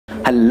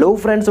Hello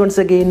friends, once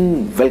again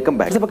welcome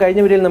back. അപ്പോൾ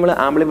കഴിഞ്ഞ വീഡിയോയിൽ നമ്മൾ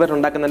ആംപ്ലിഫയർ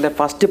ഉണ്ടാക്കുന്നതിന്റെ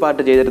ഫസ്റ്റ്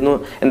പാർട്ട് ചെയ്തിരുന്നു.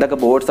 എന്തൊക്കെ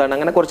ബോർഡ്സ് ആണ്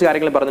അങ്ങനെ കുറച്ച്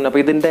കാര്യങ്ങൾ പറഞ്ഞു.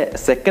 അപ്പോൾ ഇതിന്റെ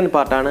സെക്കൻഡ്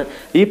പാർട്ടാണ്.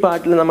 ഈ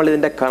പാർട്ടിൽ നമ്മൾ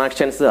ഇതിന്റെ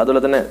കണക്ഷൻസ്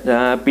അതുപോലെ തന്നെ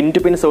പിൻ ടു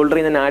പിൻ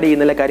സോൾഡറിംഗ് തന്നെ ആഡ്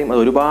ചെയ്യുന്ന കാര്യം അത്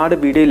ഒരുപാട്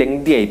വീഡിയോ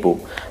ലെങ്തി ആയി പോകും.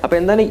 അപ്പോൾ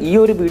എന്താണ് ഈ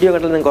ഒരു വീഡിയോ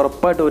കണ്ടാൽ നിങ്ങൾക്ക്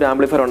ഉറപ്പായിട്ട് ഒരു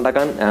ആംപ്ലിഫയർ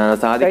ഉണ്ടാക്കാൻ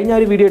സാധിക്കും. കഴിഞ്ഞ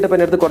ഒരു വീഡിയോ ഇട്ടപ്പോൾ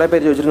എൻ്റെ അടുത്ത് കുറേ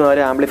പേര് ചോദിച്ചിരുന്നു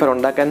ഒരു ആംപ്ലിഫയർ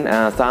ഉണ്ടാക്കാൻ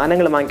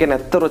സാധനങ്ങൾ വാങ്ങിക്കാൻ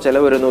എത്ര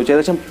ചിലവ് വരുന്നു.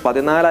 ഏകദേശം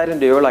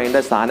 14,000 രൂപയോളം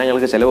അതിൻ്റെ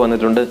സാധനങ്ങൾക്ക് ചിലവ്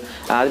വന്നിട്ടുണ്ട്.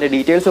 അതിൻ്റെ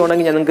ഡീറ്റെയിൽസ്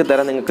വേണമെങ്കിൽ ഞാൻ നിങ്ങൾക്ക്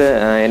തരാം. നിങ്ങൾക്ക്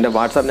എൻ്റെ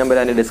വാട്സാപ്പ് നമ്പർ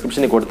അതിൻ്റെ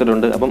ഡിസ്ക്രിപ്ഷനിൽ കൊടുത്തിട്ടുണ്ട്.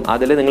 അപ്പം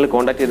അതിൽ നിങ്ങൾ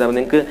കോൺടാക്ട് ചെയ്താൽ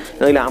നിങ്ങൾക്ക്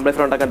എന്തെങ്കിലും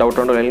ആംപ്ലിഫയർ ഉണ്ടാക്കാൻ ഡൗട്ട്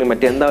ഉണ്ടോ അല്ലെങ്കിൽ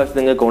മറ്റെന്താ ആവശ്യം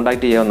നിങ്ങൾക്ക്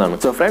കോൺടാക്ട് ചെയ്യാവുന്നതാണ്.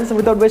 So friends,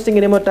 without wasting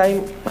any more time,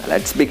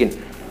 let's begin.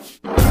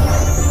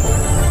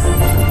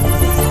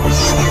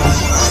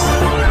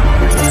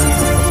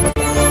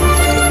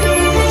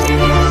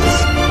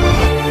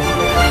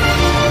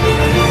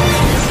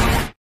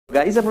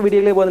 Guys, അപ്പോൾ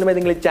വീഡിയോയിലേക്ക് പോകുന്നതിന്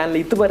നിങ്ങൾ ചാനൽ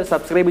ഇതുവരെ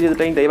സബ്സ്ക്രൈബ്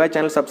ചെയ്തിട്ടുണ്ടെങ്കിൽ ദയവായി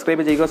ചാനൽ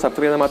സബ്സ്ക്രൈബ് ചെയ്യുക.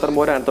 സബ്സ്ക്രൈബ് ചെയ്താൽ മാത്രം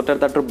പോരാ,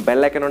 തൊട്ടടുത്തൊരു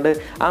ബെല്ലൈക്കൺ ഉണ്ട്,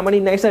 ആ മണി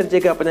നൈസ്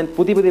അടിച്ചേക്കുക. അപ്പോൾ ഞാൻ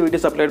പുതിയ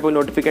വീഡിയോസ് അപ്ലോഡ് ചെയ്യുമ്പോൾ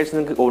നോട്ടിഫിക്കേഷൻ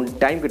നിങ്ങൾക്ക് ഓൺ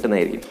ടൈം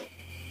കിട്ടുന്നതായിരിക്കും.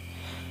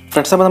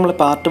 ഫ്രണ്ട്സ്, അപ്പോൾ നമ്മൾ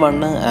പാർട്ട്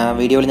 1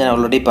 വീഡിയോയിൽ ഞാൻ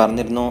ഓൾറെഡി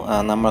പറഞ്ഞിരുന്നു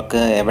നമുക്ക്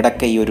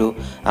എവിടെയൊക്കെ ഈ ഒരു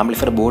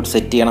ആംപ്ലിഫയർ ബോർഡ്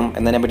സെറ്റ് ചെയ്യണം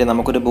എന്നതിനെപ്പറ്റി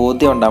നമുക്കൊരു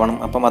ബോധ്യം ഉണ്ടാവണം.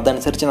 അപ്പം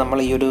അതനുസരിച്ച് നമ്മൾ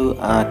ഈ ഒരു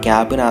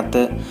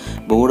ക്യാബിനകത്ത്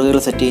ബോർഡുകൾ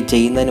സെറ്റ്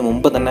ചെയ്യുന്നതിന്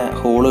മുമ്പ് തന്നെ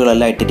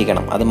ഹോളുകളെല്ലാം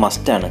ഇട്ടിരിക്കണം. അത്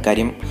മസ്റ്റാണ്.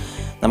 കാര്യം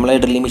നമ്മൾ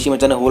ഡ്രില്ലിംഗ് മെഷീൻ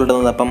വെച്ചാണ് ഹോൾ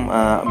ഇടുന്നത്. അപ്പം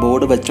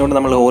ബോർഡ് വെച്ചുകൊണ്ട്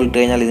നമ്മൾ ഹോൾ ഇട്ട്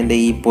കഴിഞ്ഞാൽ ഇതിൻ്റെ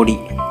ഈ പൊടി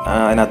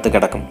അതിനകത്ത്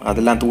കിടക്കും.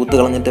 അതെല്ലാം തൂത്ത്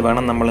കളഞ്ഞിട്ട്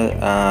വേണം നമ്മൾ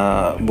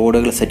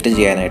ബോർഡുകൾ സെറ്റ്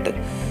ചെയ്യാനായിട്ട്.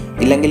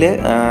 ഇല്ലെങ്കിൽ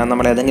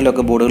നമ്മൾ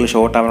ഏതെങ്കിലുമൊക്കെ ബോർഡുകൾ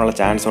ഷോർട്ട് ആവാനുള്ള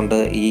ചാൻസ് ഉണ്ട്.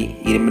 ഈ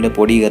ഇരുമ്പിൻ്റെ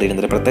പൊടി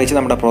കയറിയിരുന്നത് പ്രത്യേകിച്ച്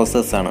നമ്മുടെ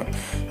പ്രോസസ്സാണ്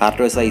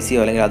ആർട്ടിഒസ്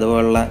ICO അല്ലെങ്കിൽ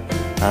അതുപോലുള്ള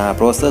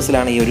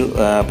പ്രോസസ്സിലാണ് ഈ ഒരു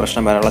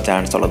പ്രശ്നം വരാനുള്ള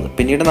ചാൻസ് ഉള്ളത്.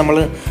 പിന്നീട് നമ്മൾ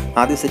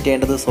ആദ്യം സെറ്റ്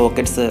ചെയ്യേണ്ടത്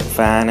സോക്കറ്റ്സ്,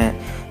 ഫാന്,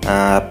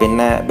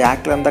 പിന്നെ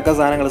ബാക്കിൽ എന്തൊക്കെ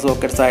സാധനങ്ങൾ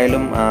സോക്കറ്റ്സ്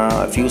ആയാലും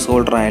ഫ്യൂസ്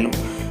ഹോൾഡർ ആയാലും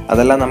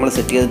അതെല്ലാം നമ്മൾ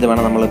സെറ്റ് ചെയ്തിട്ട്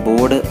വേണം നമ്മൾ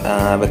ബോർഡ്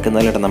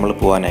വെക്കുന്നതിലിട്ട് നമ്മൾ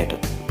പോകാനായിട്ട്.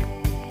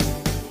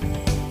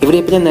 ഇവിടെ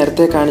ഇപ്പം ഞാൻ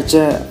നേരത്തെ കാണിച്ച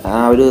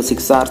ഒരു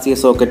 6RCA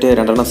സോക്കറ്റ്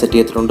 2 സെറ്റ്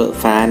ചെയ്തിട്ടുണ്ട്.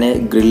 ഫാന്,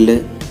 ഗ്രില്ല്,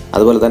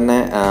 അതുപോലെ തന്നെ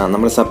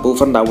നമ്മൾ സബ്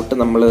വൂഫറിൻ്റെ ഔട്ട്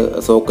നമ്മൾ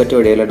സോക്കറ്റ്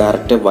വഴിയല്ല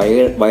ഡയറക്റ്റ്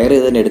വയർ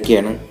ചെയ്ത് തന്നെ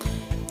എടുക്കുകയാണ്.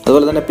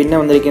 അതുപോലെ തന്നെ പിന്നെ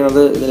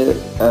വന്നിരിക്കുന്നത് ഇതിൽ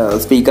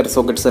സ്പീക്കർ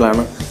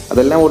സോക്കറ്റ്സിലാണ്.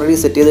 അതെല്ലാം ഓൾറെഡി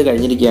സെറ്റ് ചെയ്ത്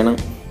കഴിഞ്ഞിരിക്കുകയാണ്.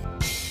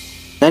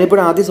 ഞാനിപ്പോൾ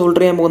ആദ്യം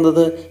സോൾഡർ ചെയ്യാൻ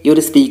പോകുന്നത് ഈ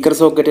ഒരു സ്പീക്കർ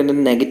സോക്കറ്റിൻ്റെ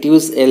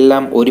നെഗറ്റീവ്സ്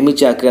എല്ലാം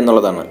ഒരുമിച്ചാക്കുക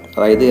എന്നുള്ളതാണ്.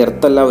 അതായത്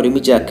എർത്തെല്ലാം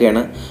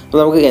ഒരുമിച്ചാക്കുകയാണ്. അപ്പോൾ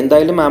നമുക്ക്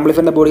എന്തായാലും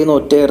ആംപ്ലിഫയറിൻ്റെ ബോഡിയിൽ നിന്ന്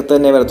ഒറ്റ എർത്ത്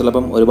തന്നെ വരത്തുള്ളൂ.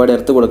 അപ്പം ഒരുപാട്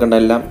എർത്ത് കൊടുക്കേണ്ട,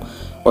 എല്ലാം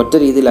ഒറ്റ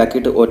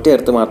രീതിയിലാക്കിയിട്ട് ഒറ്റ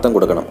എർത്ത് മാത്രം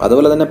കൊടുക്കണം.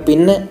 അതുപോലെ തന്നെ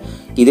പിന്നെ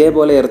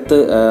ഇതേപോലെ എർത്ത്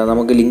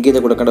നമുക്ക് ലിങ്ക്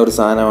ചെയ്ത് കൊടുക്കേണ്ട ഒരു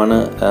സാധനമാണ്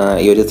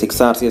ഈ ഒരു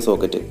 6RCA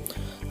സോക്കറ്റ്.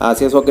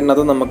 RCA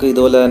സോക്കറ്റിനകത്ത് നമുക്ക്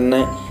ഇതുപോലെ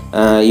തന്നെ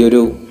ഈ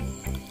ഒരു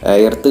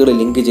എർത്തുകൾ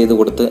ലിങ്ക് ചെയ്ത്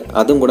കൊടുത്ത്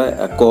അതും കൂടെ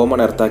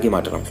കോമൺ എർത്താക്കി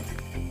മാറ്റണം.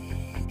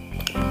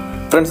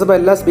 ഫ്രണ്ട്സ്, അപ്പോൾ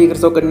എല്ലാ സ്പീക്കർ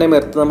സോക്കറ്റിൻ്റെയും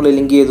എർത്ത് നമ്മൾ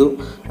ലിങ്ക് ചെയ്തു.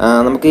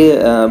 നമുക്ക്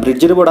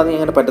ബ്രിഡ്ജഡ് ബോർഡാണെങ്കിൽ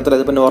അങ്ങനെ പറ്റത്തില്ല.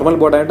 ഇതിപ്പോൾ നോർമൽ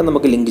ബോർഡായിട്ട്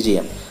നമുക്ക് ലിങ്ക്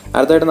ചെയ്യാം.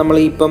 അടുത്തായിട്ട് നമ്മൾ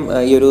ഇപ്പം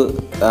ഈ ഒരു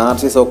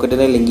RCA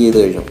സോക്കറ്റിനെ ലിങ്ക് ചെയ്ത്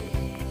കഴിഞ്ഞു.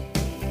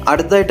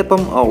 അടുത്തതായിട്ട്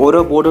ഇപ്പം ഓരോ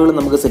ബോർഡുകളും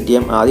നമുക്ക് സെറ്റ്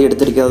ചെയ്യാം. ആദ്യം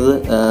എടുത്തിരിക്കുന്നത്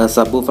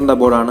സബ് വൂഫറിൻ്റെ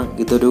ബോർഡാണ്.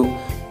 ഇതൊരു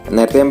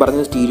നേരത്തെ ഞാൻ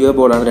പറഞ്ഞ സ്റ്റീരിയോ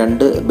ബോർഡാണ്.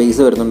 2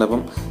 ബേസ് വരുന്നുണ്ട്.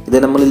 അപ്പം ഇത്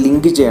നമ്മൾ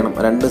ലിങ്ക് ചെയ്യണം.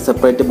 2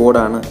 സെപ്പറേറ്റ്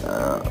ബോർഡാണ്.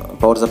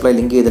 പവർ സപ്ലൈ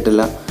ലിങ്ക്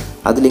ചെയ്തിട്ടില്ല.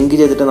 അത് ലിങ്ക്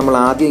ചെയ്തിട്ട് നമ്മൾ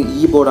ആദ്യം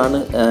ഈ ബോർഡാണ്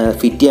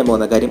ഫിറ്റ് ചെയ്യാൻ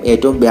പോകുന്നത്. കാര്യം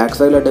ഏറ്റവും ബാക്ക്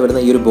സൈഡിലായിട്ട്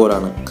വരുന്ന ഈ ഒരു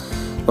ബോർഡാണ്.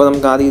 അപ്പോൾ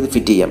നമുക്ക് ആദ്യം ഇത്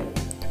ഫിറ്റ് ചെയ്യാം.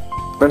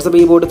 ഫ്രണ്ട്സ്, അപ്പോൾ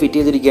ഈ ബോർഡ് ഫിറ്റ്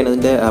ചെയ്തിരിക്കുകയാണ്.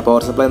 ഇതിൻ്റെ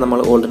പവർ സപ്ലൈ നമ്മൾ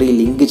ഓൾറെഡി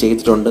ലിങ്ക്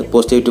ചെയ്തിട്ടുണ്ട്.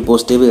 Positive two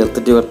positive,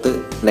 earth to earth,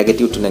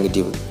 negative to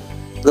negative.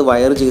 ഇത്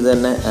വയർ ചെയ്ത്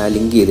തന്നെ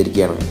ലിങ്ക്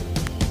ചെയ്തിരിക്കുകയാണ്.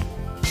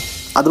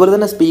 അതുപോലെ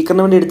തന്നെ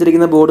സ്പീക്കറിന് വേണ്ടി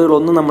എടുത്തിരിക്കുന്ന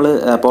ബോർഡുകളൊന്നും നമ്മൾ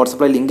പവർ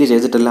സപ്ലൈ ലിങ്ക്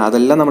ചെയ്തിട്ടില്ല.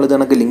 അതെല്ലാം നമ്മൾ ഇത്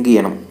കണക്ക് ലിങ്ക്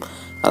ചെയ്യണം.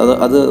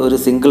 അത് ഒരു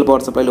സിംഗിൾ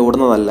പവർ സപ്ലൈയിൽ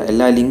ഓടുന്നതല്ല.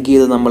 എല്ലാം ലിങ്ക്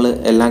ചെയ്ത് നമ്മൾ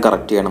എല്ലാം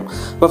കറക്റ്റ് ചെയ്യണം.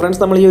 അപ്പോൾ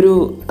ഫ്രണ്ട്സ്, നമ്മൾ ഈ ഒരു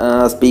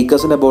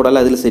സ്പീക്കേഴ്സിൻ്റെ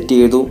ബോർഡെല്ലാം അതിൽ സെറ്റ്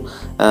ചെയ്തു.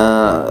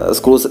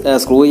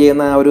 സ്ക്രൂ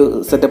ചെയ്യുന്ന ആ ഒരു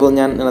സെറ്റപ്പ്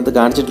ഞാൻ അതിനകത്ത്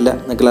കാണിച്ചിട്ടില്ല.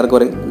 നിങ്ങൾക്ക് എല്ലാവർക്കും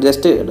പറയും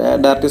ജസ്റ്റ്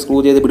ഡയറക്റ്റ് സ്ക്രൂ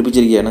ചെയ്ത്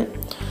പിടിപ്പിച്ചിരിക്കുകയാണ്.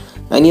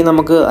 ഇനി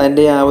നമുക്ക്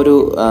അതിൻ്റെ ആ ഒരു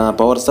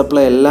പവർ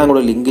സപ്ലൈ എല്ലാം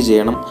കൂടെ ലിങ്ക്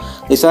ചെയ്യണം.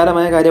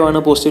 നിസ്സാരമായ കാര്യമാണ്.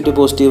 Positive two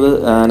positive,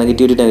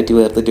 negative to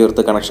negative, earth to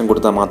earth connection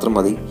കൊടുത്താൽ മാത്രം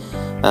മതി.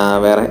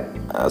 വേറെ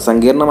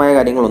സങ്കീർണമായ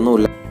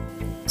കാര്യങ്ങളൊന്നുമില്ല.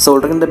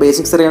 സോൾഡറിങ്ങിൻ്റെ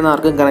ബേസിക്സ് അറിയാവുന്ന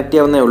ആർക്കും കണക്ട്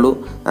ചെയ്യാവുന്നേ ഉള്ളൂ.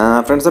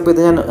 ഫ്രണ്ട്സ്, അപ്പോൾ ഇത്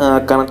ഞാൻ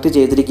കണക്ട്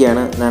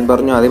ചെയ്തിരിക്കുകയാണ്. ഞാൻ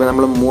പറഞ്ഞു അതേപോലെ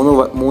നമ്മൾ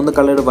മൂന്ന്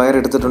കളറുടെ വയർ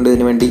എടുത്തിട്ടുണ്ട്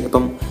ഇതിന് വേണ്ടി.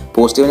 അപ്പം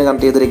പോസിറ്റീവിന്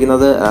കണക്ട്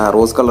ചെയ്തിരിക്കുന്നത്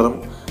റോസ് കളറും,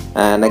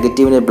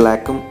 നെഗറ്റീവിന്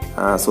ബ്ലാക്കും,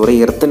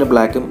 എർത്തിന്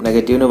ബ്ലാക്കും,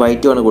 നെഗറ്റീവിന്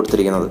വൈറ്റുമാണ്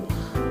കൊടുത്തിരിക്കുന്നത്.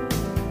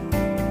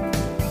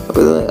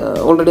 അപ്പോൾ ഇത്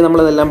ഓൾറെഡി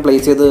നമ്മളിതെല്ലാം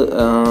പ്ലേസ് ചെയ്ത്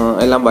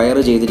എല്ലാം വയർ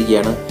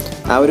ചെയ്തിരിക്കുകയാണ്.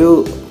 ആ ഒരു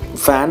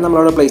ഫാൻ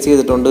നമ്മളവിടെ പ്ലേസ്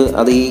ചെയ്തിട്ടുണ്ട്.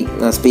 അത് ഈ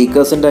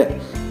സ്പീക്കേഴ്സിൻ്റെ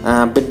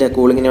ആംപിൻ്റെ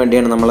കൂളിങ്ങിന്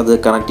വേണ്ടിയാണ് നമ്മളത്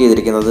കണക്ട്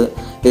ചെയ്തിരിക്കുന്നത്.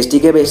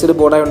 STK ബേസ്ഡ്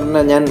ബോർഡായതുകൊണ്ട്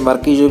തന്നെ ഞാൻ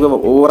വർക്ക്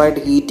ചെയ്യുമ്പോൾ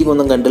ഓവറായിട്ട് ഹീറ്റിംഗ്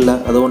ഒന്നും കണ്ടില്ല.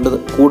 അതുകൊണ്ട്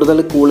കൂടുതൽ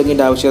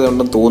കൂളിങ്ങിൻ്റെ ആവശ്യകത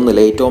ഉണ്ടെന്ന്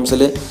തോന്നുന്നില്ല. 8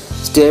 ohmsൽ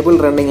സ്റ്റേബിൾ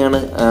റണ്ണിങ് ആണ്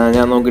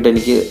ഞാൻ നോക്കിയിട്ട്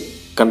എനിക്ക്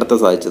കണ്ടെത്താൻ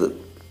സാധിച്ചത്.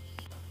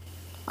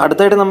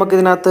 അടുത്തായിട്ട്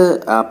നമുക്കിതിനകത്ത്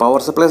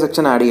പവർ സപ്ലൈ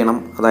സെക്ഷൻ ആഡ് ചെയ്യണം.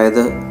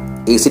 അതായത്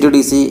AC to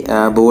DC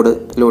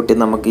ബോർഡിലോട്ട്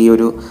നമുക്ക് ഈ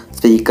ഒരു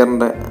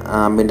സ്പീക്കറിൻ്റെ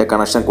ആംപിൻ്റെ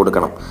കണക്ഷൻ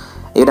കൊടുക്കണം.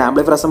 ഈ ഒരു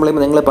ആംപ്ലിഫയർ അസംബിൾ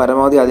ചെയ്യുമ്പോൾ നിങ്ങൾ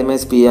പരമാവധി ആദ്യമേ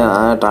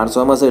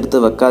ട്രാൻസ്ഫോമേഴ്സ് എടുത്ത്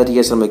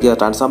വെക്കാതിരിക്കാൻ ശ്രമിക്കുക.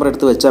 ട്രാൻസ്ഫോമർ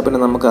എടുത്ത് വെച്ചാൽ പിന്നെ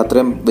നമുക്ക്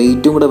അത്രയും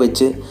വെയിറ്റും കൂടെ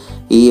വെച്ച്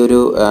ഈ ഒരു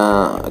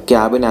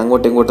ക്യാബിനെ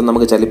അങ്ങോട്ടും ഇങ്ങോട്ടും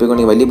നമുക്ക്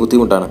ചലിപ്പിക്കണമെങ്കിൽ വലിയ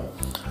ബുദ്ധിമുട്ടാണ്.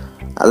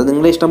 അത്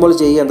നിങ്ങളെ ഇഷ്ടം പോലെ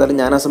ചെയ്യുക. എന്തായാലും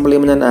ഞാൻ അസംബിൾ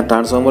ചെയ്യുമ്പോൾ ഞാൻ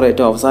ട്രാൻസ്ഫോമർ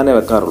ഏറ്റവും അവസാനമേ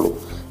വെക്കാറുള്ളൂ.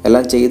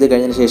 എല്ലാം ചെയ്ത്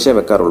കഴിഞ്ഞതിന് ശേഷമേ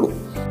വെക്കാറുള്ളൂ.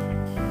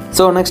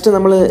 സോ നെക്സ്റ്റ്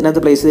നമ്മൾ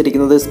ഇതിനകത്ത് പ്ലേസ്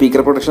ചെയ്തിരിക്കുന്നത്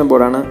സ്പീക്കർ പ്രൊട്ടക്ഷൻ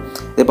ബോർഡാണ്.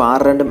 ഇതിപ്പോൾ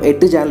 6 2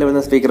 8 ചാനൽ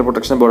വരുന്ന സ്പീക്കർ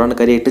പ്രൊട്ടക്ഷൻ ബോർഡാണ്.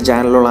 കാര്യം 8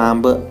 ചാനലുള്ള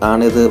ആമ്പ്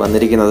ആണ് ഇത്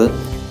വന്നിരിക്കുന്നത്.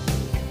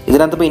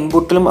 ഇതിനകത്ത് ഇപ്പോൾ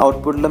ഇൻപുട്ടിലും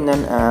ഔട്ട്പുട്ടിലും ഞാൻ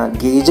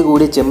ഗേജ്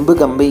കൂടി ചെമ്പ്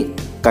കമ്പി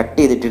കട്ട്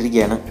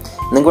ചെയ്തിട്ടിരിക്കുകയാണ്.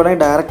 നിങ്ങൾക്ക്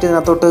വേണമെങ്കിൽ ഡയറക്റ്റ്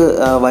ഇതിനകത്തോട്ട്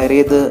വയർ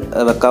ചെയ്ത്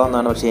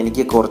വെക്കാവുന്നതാണ്. പക്ഷേ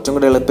എനിക്ക് കുറച്ചും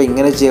കൂടി എളുപ്പം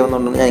ഇങ്ങനെ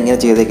ചെയ്യാവുന്നതുകൊണ്ടാണ് ഞാൻ ഇങ്ങനെ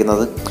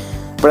ചെയ്തേക്കുന്നത്.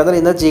 അപ്പോൾ എന്തായാലും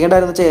ഇന്ന്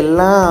ചെയ്യേണ്ടതെന്ന് വെച്ചാൽ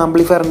എല്ലാ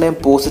ആംപ്ലിഫയറിൻ്റെയും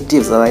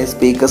പോസിറ്റീവ്സ്, അതായത്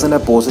സ്പീക്കേഴ്സിൻ്റെ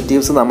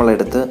പോസിറ്റീവ്സ്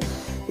നമ്മളെടുത്ത്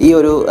ഈ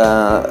ഒരു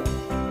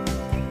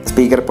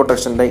സ്പീക്കർ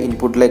പ്രൊട്ടക്ഷൻ്റെ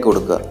ഇൻപുട്ടിലേക്ക്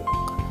കൊടുക്കുക.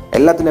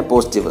 എല്ലാത്തിൻ്റെയും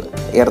പോസിറ്റീവ്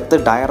എർത്ത്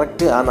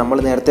ഡയറക്റ്റ് നമ്മൾ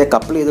നേരത്തെ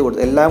കപ്പിൾ ചെയ്ത്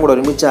കൊടുത്ത് എല്ലാം കൂടെ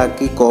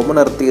ഒരുമിച്ചാക്കി കോമൺ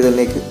എർത്ത്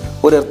ചെയ്തതിലേക്ക്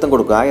ഒരു എർത്തും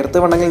കൊടുക്കുക. ആ എർത്ത്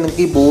വേണമെങ്കിൽ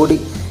നിങ്ങൾക്ക്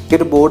ഈ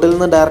ഒരു ബോർഡിൽ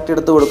നിന്ന് ഡയറക്റ്റ്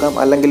എടുത്ത് കൊടുക്കാം,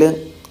 അല്ലെങ്കിൽ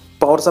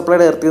പവർ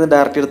സപ്ലൈയുടെ എർത്തിൽ നിന്ന്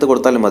ഡയറക്റ്റ് എടുത്ത്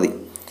കൊടുത്താലും മതി.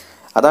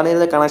 അതാണ്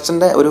ഇതിൻ്റെ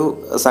കണക്ഷൻ്റെ ഒരു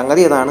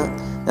സംഗതി. അതാണ്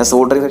ഞാൻ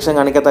സോൾഡറിങ് സെക്ഷൻ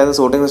കാണിക്കാത്തത്.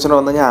 സോൾഡറിങ് സെക്ഷൻ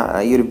വന്നു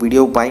കഴിഞ്ഞാൽ ഈ ഒരു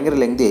വീഡിയോ ഭയങ്കര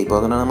ലെങ്തി ആയി. ഇപ്പോൾ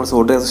അതുകൊണ്ടാണ് നമ്മൾ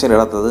സോൾഡറിങ് സെക്ഷൻ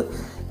ഇടാത്തത്.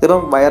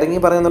 ഇതിപ്പം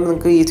വയറിങ് പറയുന്നത്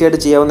നിങ്ങൾക്ക് ഈസി ആയിട്ട്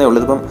ചെയ്യാവുന്നേ ഉള്ളൂ.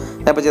 ഇതിപ്പം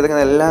ഞാൻ ഇപ്പോൾ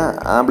ചെയ്തേക്കുന്ന എല്ലാ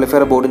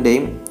ആംപ്ലിഫയർ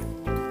ബോർഡിൻ്റെയും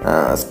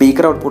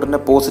സ്പീക്കർ ഔട്ട്പുട്ടിൻ്റെ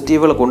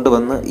പോസിറ്റീവുകൾ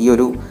കൊണ്ടുവന്ന് ഈ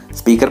ഒരു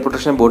സ്പീക്കർ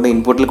പ്രൊട്ടക്ഷൻ ബോർഡിൻ്റെ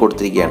ഇൻപുട്ടിൽ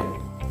കൊടുത്തിരിക്കുകയാണ്.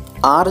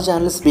 6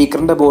 ചാനൽ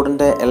സ്പീക്കറിൻ്റെ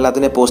ബോർഡിൻ്റെ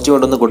എല്ലാത്തിനെയും പോസിറ്റീവ്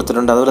കൊണ്ടുവന്ന്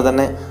കൊടുത്തിട്ടുണ്ട്. അതുപോലെ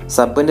തന്നെ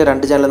സബിൻ്റെ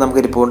 2 ചാനൽ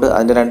നമുക്ക് ഇരിപ്പുണ്ട്.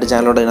 അതിൻ്റെ 2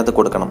 ചാനലോട് അതിനകത്ത്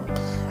കൊടുക്കണം.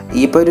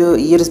 ഈ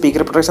ഒരു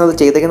സ്പീക്കർ പ്രൊട്ടക്ഷൻ അത്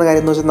ചെയ്തേക്കുന്ന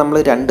കാര്യം എന്ന് വെച്ചാൽ നമ്മൾ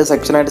 2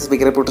 സെക്ഷനായിട്ട്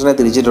സ്പീക്കർ പ്രൊട്ടക്ഷനെ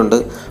തിരിച്ചിട്ടുണ്ട്,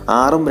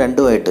 6ഉം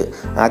 2ഉമായിട്ട്.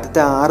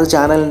 ആദ്യത്തെ 6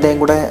 ചാനലിൻ്റെയും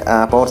കൂടെ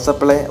പവർ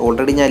സപ്ലൈ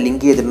ഓൾറെഡി ഞാൻ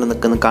ലിങ്ക് ചെയ്തിട്ടുണ്ട്.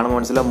 നിൽക്കുന്നത് കാണുമ്പോൾ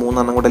മനസ്സിലാവും,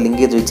 3 കൂടെ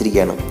ലിങ്ക് ചെയ്ത്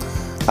വെച്ചിരിക്കുകയാണ്.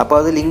 അപ്പോൾ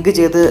അത് ലിങ്ക്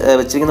ചെയ്ത്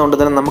വെച്ചിരിക്കുന്നതുകൊണ്ട്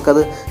തന്നെ നമുക്കത്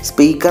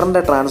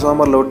സ്പീക്കറിൻ്റെ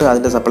ട്രാൻസ്ഫോമറിലോട്ട്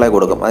അതിൻ്റെ സപ്ലൈ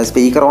കൊടുക്കും. അത്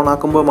സ്പീക്കർ ഓൺ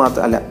ആക്കുമ്പോൾ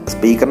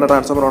സ്പീക്കറിൻ്റെ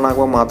ട്രാൻസ്ഫോമർ ഓൺ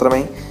ആക്കുമ്പോൾ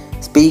മാത്രമേ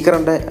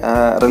സ്പീക്കറിൻ്റെ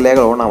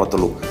റിലേകൾ ഓൺ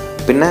ആവത്തുള്ളൂ.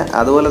 പിന്നെ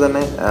അതുപോലെ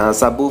തന്നെ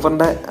സബ്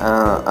ഊഫറിൻ്റെ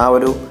ആ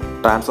ഒരു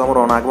ട്രാൻസ്ഫോമർ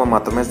ഓൺ ആക്കുമ്പോൾ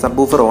മാത്രമേ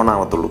സബ് ഊഫർ ഓൺ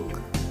ആവത്തുള്ളൂ.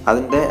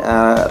 അതിൻ്റെ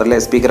റിലേ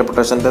സ്പീക്കർ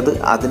പ്രൊട്ടക്ഷൻ്റെത്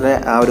അതിൻ്റെ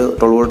ആ ഒരു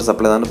 12 വോൾട്ട്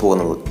സപ്ലൈ ആണ്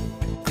പോകുന്നത്.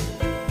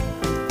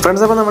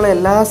 ഫ്രണ്ട്സ്, അപ്പോൾ നമ്മൾ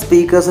എല്ലാ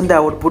സ്പീക്കേഴ്സിൻ്റെ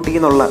ഔട്ട്പുട്ടിൽ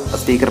നിന്നുള്ള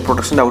സ്പീക്കർ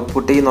പ്രൊട്ടക്ഷൻ്റെ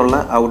ഔട്ട്പുട്ടിൽ നിന്നുള്ള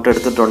ഔട്ട്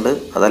എടുത്തിട്ടുണ്ട്.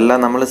 അതെല്ലാം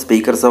നമ്മൾ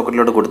സ്പീക്കർ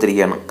സോക്കറ്റിലോട്ട്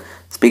കൊടുത്തിരിക്കുകയാണ്.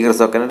 സ്പീക്കർ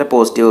സോക്കറ്റിൻ്റെ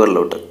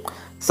പോസിറ്റീവുകളിലോട്ട്.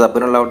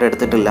 സബിനുള്ള ഔട്ട്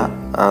എടുത്തിട്ടില്ല.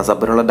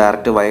 സബിനുള്ള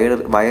ഡയറക്റ്റ്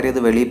വയർ ചെയ്ത്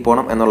വെളിയിൽ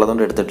പോകണം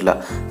എന്നുള്ളതുകൊണ്ട് എടുത്തിട്ടില്ല.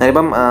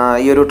 ഞാനിപ്പം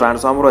ഈ ഒരു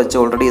ട്രാൻസ്ഫോമർ വെച്ച്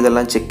ഓൾറെഡി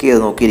ഇതെല്ലാം ചെക്ക്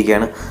ചെയ്ത്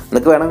നോക്കിയിരിക്കുകയാണ്.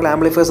 നിങ്ങൾക്ക് വേണമെങ്കിൽ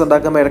ആംപ്ലിഫയേഴ്സ്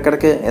ഉണ്ടാക്കുമ്പോൾ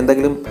ഇടയ്ക്കിടയ്ക്ക്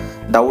എന്തെങ്കിലും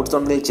ഡൗട്ട്സ്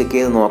ഉണ്ടെങ്കിൽ ചെക്ക്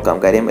ചെയ്ത് നോക്കാം.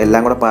 കാര്യം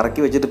എല്ലാം കൂടെ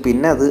പറക്കി വെച്ചിട്ട്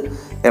പിന്നെ അത്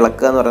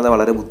ഇളക്കുക എന്ന് പറയുന്നത്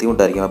വളരെ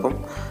ബുദ്ധിമുട്ടായിരിക്കും. അപ്പം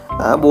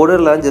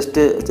ബോർഡുകളെല്ലാം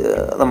ജസ്റ്റ്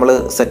നമ്മൾ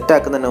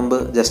സെറ്റാക്കുന്നതിന് മുമ്പ്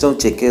ജസ്റ്റ് ഒന്ന്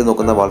ചെക്ക് ചെയ്ത്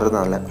നോക്കുന്നത് വളരെ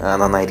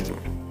നന്നായിരിക്കും.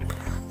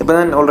 ഇപ്പോൾ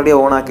ഞാൻ ഓൾറെഡി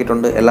ഓൺ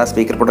ആക്കിയിട്ടുണ്ട്. എല്ലാ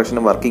സ്പീക്കർ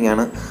പ്രൊട്ടക്ഷനും വർക്കിംഗ്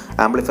ആണ്.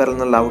 ആംപ്ലിഫയറിൽ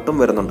നിന്നുള്ള ഔട്ടും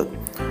വരുന്നുണ്ട്.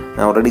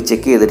 ഞാൻ ഓൾറെഡി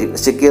ചെക്ക്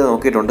ചെയ്ത്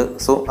നോക്കിയിട്ടുണ്ട്.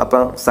 സോ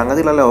അപ്പോൾ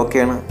സംഗതികളെല്ലാം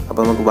ഓക്കെയാണ്.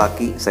 അപ്പോൾ നമുക്ക്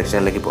ബാക്കി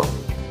സെക്ഷനിലേക്ക് പോകാം.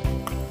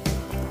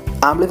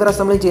 ആംപ്ലിഫയർ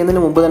അസംബ്ലി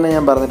ചെയ്യുന്നതിന് മുമ്പ് തന്നെ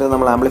ഞാൻ പറഞ്ഞിട്ട്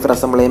നമ്മൾ ആംപ്ലിഫയർ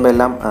അസംബിൾ ചെയ്യുമ്പോൾ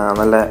എല്ലാം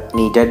നല്ല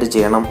നീറ്റായിട്ട്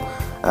ചെയ്യണം.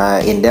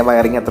 എൻ്റെ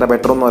വയറിങ് അത്ര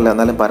ബെറ്ററൊന്നുമല്ല,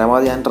 എന്നാലും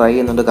പരമാവധി ഞാൻ ട്രൈ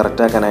ചെയ്യുന്നുണ്ട്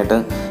കറക്റ്റാക്കാനായിട്ട്.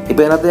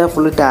 ഇപ്പോൾ ഇതിനകത്ത് ഞാൻ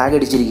ഫുള്ള് ടാഗ്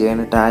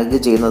അടിച്ചിരിക്കുകയാണ്. ടാഗ്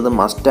ചെയ്യുന്നത്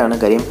മസ്റ്റാണ്.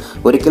 കാര്യം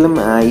ഒരിക്കലും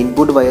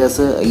ഇൻപുട്ട്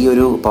വയേഴ്സ് ഈ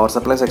ഒരു പവർ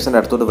സപ്ലൈ സെക്ഷൻ്റെ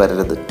അടുത്തോട്ട്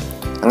വരരുത്.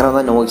 അങ്ങനെ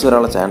വന്നാൽ നോയ്സ്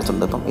വരാനുള്ള ചാൻസ്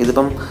ഉണ്ട്.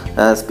 ഇതിപ്പം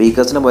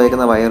സ്പീക്കേഴ്സിന്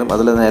പോയേക്കുന്ന വയറും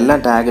അതുപോലെ തന്നെ എല്ലാം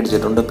ടാഗ്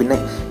അടിച്ചിട്ടുണ്ട്. പിന്നെ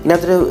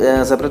ഇതിനകത്തൊരു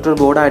സെപ്പറേറ്റ്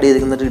ബോർഡ് ആഡ്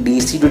ചെയ്തിരിക്കുന്നത്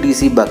DC to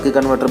DC buck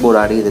converter board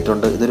add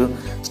ചെയ്തിട്ടുണ്ട്. ഇതൊരു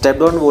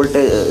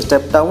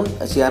സ്റ്റെപ്പ് ഡൗൺ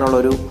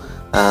ചെയ്യാനുള്ളൊരു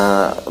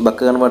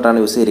ബക്ക് കൺവെർട്ടറാണ്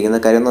യൂസ്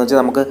ചെയ്തിരിക്കുന്നത്. കാര്യം എന്ന് വെച്ചാൽ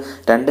നമുക്ക്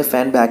 2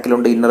 ഫാൻ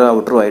ബാക്കിലുണ്ട്, ഇന്നറും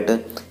ഔട്ടറുമായിട്ട്.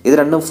 ഇത്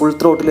രണ്ടും ഫുൾ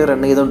ത്രോട്ടിൽ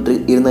റൺ ചെയ്തുകൊണ്ട്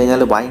ഇരുന്ന്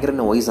കഴിഞ്ഞാൽ ഭയങ്കര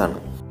നോയ്സാണ്.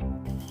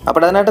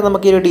 അപ്പോൾ അതിനായിട്ട്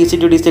നമുക്ക് ഈ ഒരു DC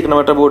to DC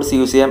converter boards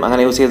use ചെയ്യാം.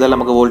 അങ്ങനെ യൂസ് ചെയ്താൽ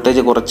നമുക്ക്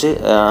വോൾട്ടേജ് കുറച്ച്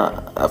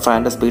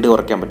ഫാനിൻ്റെ സ്പീഡ്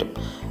കുറയ്ക്കാൻ പറ്റും.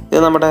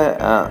 ഇത് നമ്മുടെ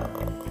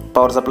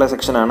പവർ സപ്ലൈ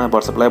സെക്ഷനാണ്.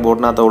 പവർ സപ്ലൈ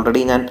ബോർഡിനകത്ത്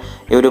ഓൾറെഡി ഞാൻ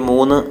ഈ ഒരു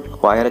 3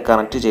 വയർ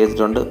കണക്ട്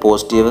ചെയ്തിട്ടുണ്ട്.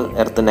 Positive,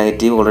 earth,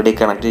 negative already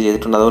connect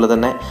ചെയ്തിട്ടുണ്ട്. അതുപോലെ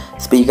തന്നെ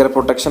സ്പീക്കർ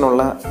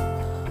പ്രൊട്ടക്ഷനുള്ള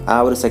ആ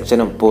ഒരു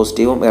സെക്ഷനും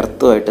പോസിറ്റീവും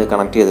എർത്തുമായിട്ട്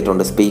കണക്ട്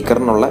ചെയ്തിട്ടുണ്ട്.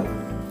 സ്പീക്കറിനുള്ള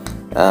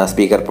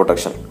സ്പീക്കർ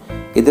പ്രൊട്ടക്ഷൻ.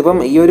 ഇതിപ്പം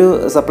ഈ ഒരു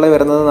സപ്ലൈ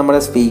വരുന്നത് നമ്മുടെ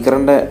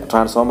സ്പീക്കറിൻ്റെ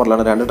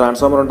ട്രാൻസ്ഫോമറിലാണ്. 2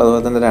 ട്രാൻസ്ഫോമറുണ്ട്.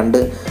 അതുപോലെ തന്നെ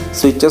 2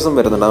 സ്വിച്ചസും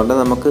വരുന്നുണ്ട്. അതുകൊണ്ട്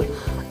നമുക്ക്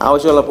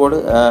ആവശ്യമുള്ളപ്പോൾ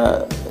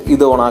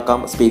ഇത്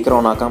ഓണാക്കാം, സ്പീക്കർ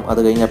ഓണാക്കാം.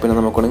 അത് കഴിഞ്ഞാൽ പിന്നെ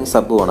നമുക്കുണ്ടെങ്കിൽ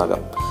സബ്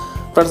ഓണാക്കാം.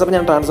 ഫ്രണ്ട്സ്, അപ്പോൾ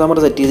ഞാൻ ട്രാൻസ്ഫോമർ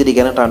സെറ്റ്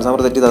ചെയ്തിരിക്കുകയാണ്. ട്രാൻസ്ഫോമർ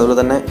സെറ്റ് ചെയ്ത് അതുപോലെ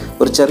തന്നെ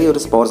ഒരു ചെറിയൊരു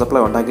പവർ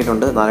സപ്ലൈ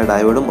ഉണ്ടാക്കിയിട്ടുണ്ട്. 4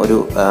 ഡയോഡും ഒരു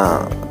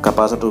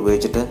കപ്പാസിറ്റർ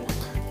ഉപയോഗിച്ചിട്ട്.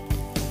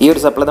 ഈ ഒരു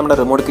സപ്ലൈ നമ്മുടെ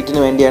റിമോട്ട് കിറ്റിന്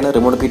വേണ്ടിയാണ്.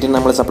 റിമോട്ട് കിറ്റിന്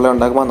നമ്മൾ സപ്ലൈ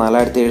ഉണ്ടാക്കുമ്പോൾ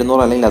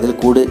 4700 അല്ലെങ്കിൽ അതിൽ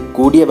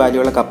കൂടിയ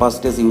വാല്യൂള്ള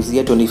കപ്പാസിറ്റേഴ്സ് യൂസ്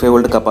ചെയ്യുക. 25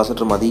 വോൾട്ട്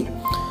കപ്പാസിറ്റർ മതി.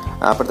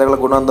 അപ്പോഴത്തേക്കുള്ള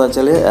ഗുണം എന്താ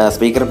വെച്ചാൽ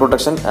സ്പീക്കർ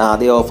പ്രൊട്ടക്ഷൻ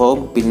ആദ്യം ഓഫ്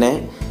ആവും. പിന്നെ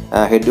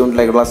ഹെഡ്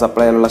യൂണിറ്റിലേക്കുള്ള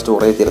സപ്ലൈയിലുള്ള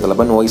സ്റ്റോറേജ് തീരത്തില്ല.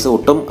 അപ്പോൾ നോയ്സ്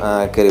ഒട്ടും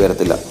കയറി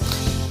വരത്തില്ല.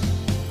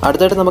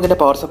 അടുത്തായിട്ട് നമുക്കിൻ്റെ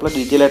പവർ സപ്ലൈ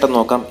ഡീറ്റെയിൽ ആയിട്ട്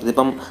നോക്കാം.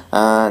 ഇതിപ്പം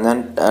ഞാൻ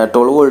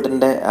 12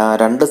 വോൾട്ടിൻ്റെ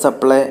 2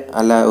 സപ്ലൈ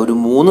അല്ല ഒരു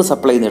 3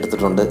 സപ്ലൈ ഇന്ന്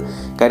എടുത്തിട്ടുണ്ട്.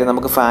 കാര്യം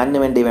നമുക്ക് ഫാനിന്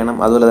വേണ്ടി വേണം.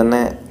 അതുപോലെ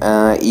തന്നെ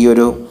ഈ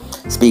ഒരു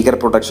സ്പീക്കർ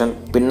പ്രൊട്ടക്ഷൻ,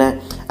 പിന്നെ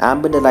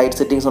ആമ്പിൻ്റെ ലൈറ്റ്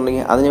സെറ്റിങ്സ്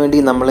ഉണ്ടെങ്കിൽ അതിനുവേണ്ടി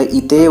നമ്മൾ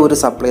ഇതേ ഒരു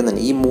സപ്ലൈ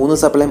തന്നെ ഈ 3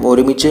 സപ്ലൈയും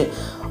ഒരുമിച്ച്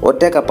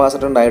ഒറ്റ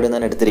കപ്പാസിറ്റർ ഡയോഡ്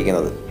ഞാൻ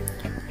എടുത്തിരിക്കുന്നത്.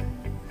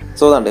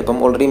 സോ അതാണ്ട് ഇപ്പം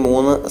ഓൾറെഡി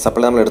 3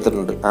 സപ്ലൈ നമ്മൾ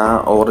എടുത്തിട്ടുണ്ട്. ആ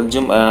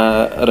ഓറഞ്ചും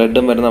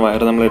റെഡും വരുന്ന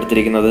വയർ നമ്മൾ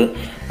എടുത്തിരിക്കുന്നത്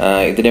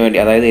ഇതിന് വേണ്ടി,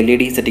 അതായത്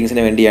LED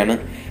സെറ്റിങ്സിന് വേണ്ടിയാണ്.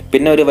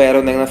 പിന്നെ ഒരു വയർ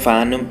വന്നിരിക്കുന്ന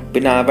ഫാനും,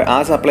 പിന്നെ ആ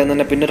സപ്ലൈ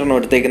തന്നെ പിന്നെ ഒരെണ്ണം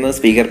എടുത്തേക്കുന്നത്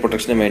സ്പീക്കർ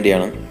പ്രൊട്ടക്ഷന്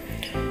വേണ്ടിയാണ്.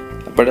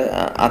 അപ്പോൾ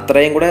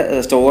അത്രയും കൂടെ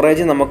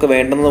സ്റ്റോറേജ് നമുക്ക്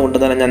വേണ്ടുന്നത് കൊണ്ട്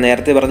തന്നെ ഞാൻ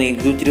നേരത്തെ പറഞ്ഞു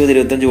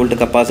 220-25 വോൾട്ട്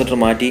കപ്പാസിറ്റർ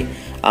മാറ്റി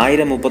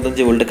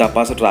 1035 വോൾട്ട്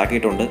കപ്പാസിറ്റർ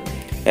ആക്കിയിട്ടുണ്ട്.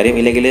 കാര്യം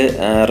ഇല്ലെങ്കിൽ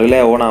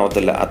റിലേ ഓൺ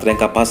ആവത്തില്ല അത്രയും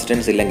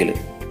കപ്പാസിറ്റൻസ് ഇല്ലെങ്കിൽ.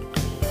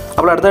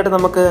 അപ്പോൾ അടുത്തായിട്ട്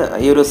നമുക്ക്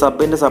ഈ ഒരു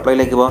സബിൻ്റെ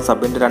സപ്ലൈയിലേക്ക് പോകാം.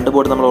 സബിൻ്റെ 2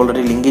 ബോർഡ് നമ്മൾ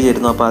ഓൾറെഡി ലിങ്ക്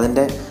ചെയ്തിരുന്നു. അപ്പോൾ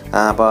അതിൻ്റെ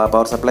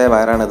പവർ സപ്ലൈ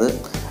വയറാണിത്.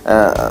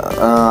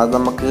 അത്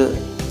നമുക്ക്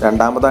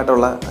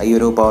രണ്ടാമതായിട്ടുള്ള ഈ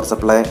ഒരു പവർ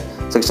സപ്ലൈ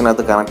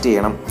സെക്ഷനകത്ത് കണക്ട്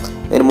ചെയ്യണം.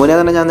 ഇതിന് മുന്നേ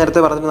തന്നെ ഞാൻ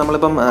നേരത്തെ പറഞ്ഞു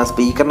നമ്മളിപ്പം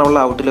സ്പീക്കറിനുള്ള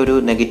ഔട്ടിലൊരു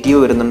നെഗറ്റീവ്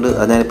വരുന്നുണ്ട്.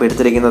 അത് ഞാനിപ്പോൾ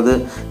എടുത്തിരിക്കുന്നത്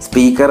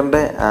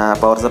സ്പീക്കറിൻ്റെ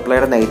പവർ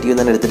സപ്ലൈയുടെ നെഗറ്റീവ്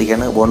തന്നെ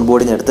എടുത്തിരിക്കുകയാണ്. ഓൺ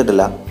ബോർഡിന്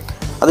എടുത്തിട്ടില്ല.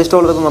 അത്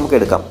ഇഷ്ടമുള്ളത് നമുക്ക്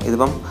എടുക്കാം.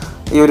 ഇതിപ്പം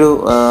ഈ ഒരു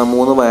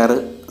 3 വയർ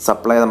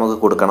സപ്ലൈ നമുക്ക്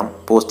കൊടുക്കണം.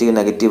 പോസിറ്റീവ്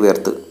നെഗറ്റീവ്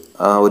ചേർത്ത്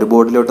ഒരു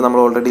ബോർഡിലോട്ട് നമ്മൾ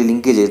ഓൾറെഡി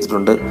ലിങ്ക്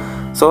ചെയ്തിട്ടുണ്ട്.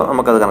 സോ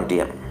നമുക്കത് കണക്ട്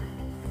ചെയ്യാം.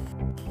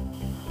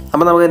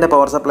 അപ്പോൾ നമുക്ക് ഇതിൻ്റെ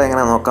പവർ സപ്ലൈ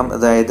എങ്ങനെ നോക്കാം.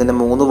 അതായത് ഇതിൻ്റെ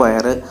 3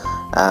 വയർ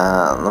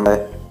നമ്മുടെ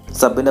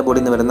സബിൻ്റെ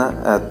ബോഡിയിൽ നിന്ന് വരുന്ന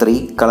 3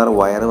 കളർ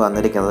വയർ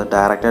വന്നിരിക്കുന്നത്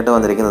ഡയറക്റ്റായിട്ട്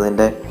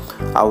വന്നിരിക്കുന്നതിൻ്റെ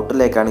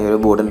ഔട്ടിലേക്കാണ് ഈ ഒരു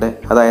ബോർഡിൻ്റെ.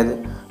 അതായത്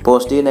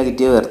പോസിറ്റീവ്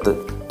നെഗറ്റീവ് എർത്ത്.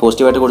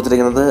 പോസിറ്റീവായിട്ട്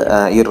കൊടുത്തിരിക്കുന്നത്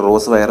ഈ ഒരു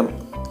റോസ് വയറും,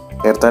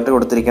 എർത്തായിട്ട്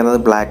കൊടുത്തിരിക്കുന്നത്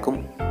ബ്ലാക്കും,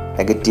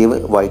 നെഗറ്റീവ്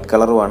വൈറ്റ്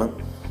കളറുമാണ്.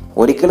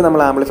 ഒരിക്കലും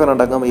നമ്മൾ ആംപ്ലിഫയർ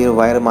ഉണ്ടാക്കുമ്പോൾ ഈ ഒരു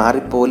വയർ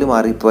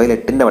മാറിപ്പോയാൽ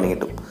 8ൻ്റെ പണി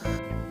കിട്ടും.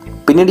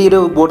 പിന്നീട് ഈ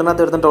ഒരു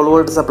ബോർഡിനകത്ത് എടുത്ത 12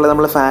 വോൾട്ട് സപ്ലൈ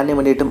നമ്മൾ ഫാനിന്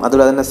വേണ്ടിയിട്ടും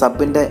അതുപോലെ തന്നെ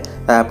സബിൻ്റെ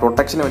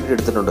പ്രൊട്ടക്ഷന് വേണ്ടിയിട്ട്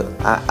എടുത്തിട്ടുണ്ട്.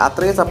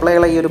 അത്രയും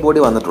സപ്ലൈകളെ ഈ ഒരു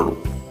ബോഡി വന്നിട്ടുള്ളൂ.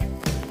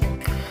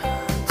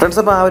 ഫ്രണ്ട്സ്,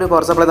 അപ്പോൾ ആ ഒരു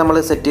പവർ സപ്ലൈ നമ്മൾ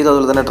സെറ്റ് ചെയ്തു.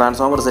 അതുപോലെ തന്നെ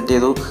ട്രാൻസ്ഫോമർ സെറ്റ്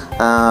ചെയ്തു.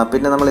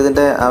 പിന്നെ നമ്മൾ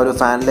ഇതിൻ്റെ ആ ഒരു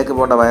ഫാനിലേക്ക്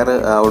പോകേണ്ട വയർ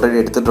ഓൾറെഡി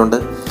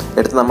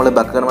എടുത്ത് നമ്മൾ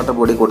ബക്ക് കൺവെർട്ടർ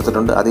ബോഡി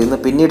കൊടുത്തിട്ടുണ്ട്. അതിൽ നിന്ന്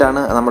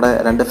പിന്നീടാണ് നമ്മുടെ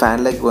 2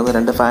 ഫാനിലേക്ക് പോകുന്നത്.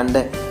 2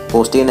 ഫാനിൻ്റെ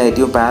പോസിറ്റീവ്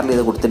നെഗറ്റീവും പാരൽ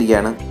ചെയ്ത്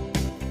കൊടുത്തിരിക്കുകയാണ്.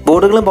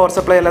 ബോർഡുകളും പവർ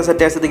സപ്ലൈ എല്ലാം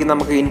സെറ്റ് ആയ സ്ഥിതിക്ക്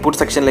നമുക്ക് ഇൻപുട്ട്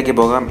സെക്ഷനിലേക്ക്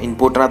പോകാം.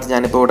 ഇൻപുട്ടിനകത്ത്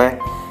ഞാനിപ്പോൾ ഇവിടെ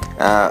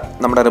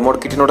നമ്മുടെ റിമോട്ട്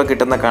കിറ്റിനോട്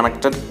കിട്ടുന്ന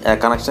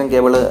കണക്ഷൻ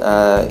കേബിൾ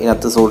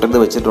ഇതിനകത്ത് സോൾട്ട് ചെയ്ത്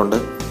വെച്ചിട്ടുണ്ട്.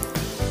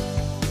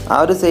 ആ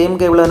ഒരു സെയിം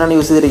കേബിൾ തന്നെയാണ്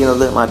യൂസ്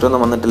ചെയ്തിരിക്കുന്നത്.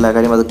 മാറ്റമൊന്നും വന്നിട്ടില്ല.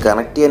 കാര്യം അത്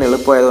കണക്ട് ചെയ്യാൻ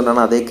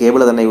എളുപ്പമായതുകൊണ്ടാണ് അതേ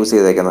കേബിൾ തന്നെ യൂസ്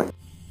ചെയ്തേക്കുന്നത്.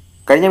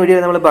 കഴിഞ്ഞ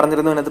വീഡിയോയിൽ നമ്മൾ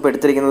പറഞ്ഞിരുന്നു ഇതിനകത്ത്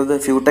എടുത്തിരിക്കുന്നത്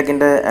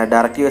ഫ്യൂടെക്കിൻ്റെ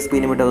ഡയറക്റ്റ് USB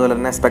ഇൻപുട്ട് അതുപോലെ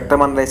തന്നെ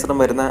സ്പെക്ട്രം അനലൈസറും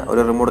വരുന്ന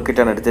ഒരു റിമോട്ട്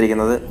കിറ്റാണ്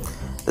എടുത്തിരിക്കുന്നത്.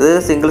 ഇത്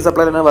സിംഗിൾ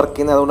സപ്ലൈ തന്നെ വർക്ക്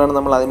ചെയ്യുന്നത്. അതുകൊണ്ടാണ്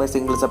നമ്മൾ ആദ്യമേ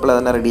സിംഗിൾ സപ്ലൈ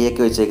തന്നെ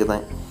റെഡിയാക്കി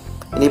വെച്ചേക്കുന്നത്.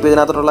 ഇനിയിപ്പോൾ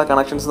ഇതിനകത്തുള്ള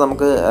കണക്ഷൻസ്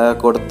നമുക്ക്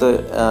കൊടുത്ത്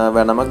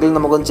വേണമെങ്കിൽ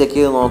നമുക്കൊന്ന് ചെക്ക്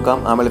ചെയ്ത് നോക്കാം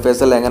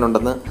ആംപ്ലിഫയേഴ്സിൽ എങ്ങനെ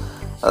ഉണ്ടെന്ന്.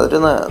 അതൊരു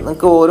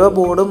നിങ്ങൾക്ക് ഓരോ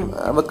ബോർഡും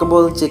വെക്കുമ്പോൾ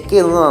ഒന്ന് ചെക്ക്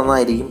ചെയ്യുന്നത്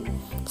നന്നായിരിക്കും.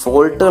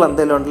 ഫോൾട്ടുകൾ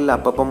എന്തെങ്കിലും ഉണ്ടെങ്കിൽ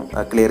അപ്പം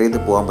ക്ലിയർ ചെയ്ത്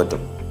പോകാൻ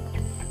പറ്റും.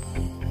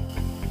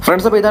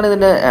 ഫ്രണ്ട്സ്, അപ്പോൾ ഇതാണ്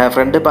ഇതിൻ്റെ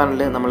ഫ്രണ്ട്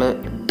പാനൽ. നമ്മൾ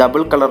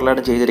ഡബിൾ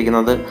കളറിലാണ്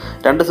ചെയ്തിരിക്കുന്നത്.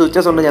 2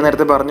 സ്വിച്ചസ് ഉണ്ട്. ഞാൻ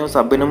നേരത്തെ പറഞ്ഞു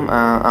സബിനും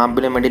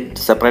ആംബിനും വേണ്ടി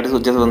സെപ്പറേറ്റ്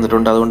സ്വിച്ചസ്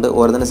വന്നിട്ടുണ്ട്. അതുകൊണ്ട്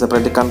ഓരോന്നിനും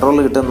സെപ്പറേറ്റ് കൺട്രോൾ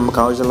കിട്ടും.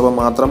 നമുക്ക് ആവശ്യമുള്ളപ്പോൾ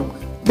മാത്രം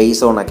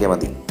ബേസ് ഓൺ ആക്കിയാൽ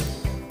മതി.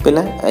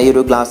 പിന്നെ ഈ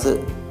ഒരു ഗ്ലാസ്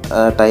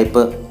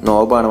ടൈപ്പ്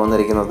നോബാണ്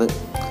വന്നിരിക്കുന്നത്.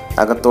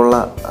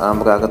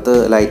 നമുക്ക് അകത്ത്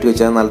ലൈറ്റ്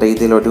വെച്ചാൽ നല്ല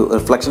രീതിയിലൊരു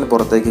റിഫ്ലക്ഷൻ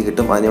പുറത്തേക്ക്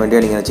കിട്ടും. അതിന്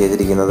വേണ്ടിയാണ് ഇങ്ങനെ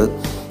ചെയ്തിരിക്കുന്നത്.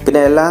 പിന്നെ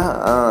എല്ലാ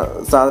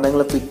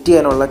സാധനങ്ങളും ഫിറ്റ്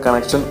ചെയ്യാനുള്ള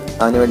കണക്ഷൻ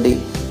അതിനുവേണ്ടി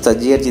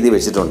സജ്ജീകരിച്ച് ചെയ്ത്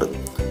വെച്ചിട്ടുണ്ട്.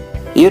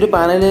 ഈ ഒരു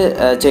പാനൽ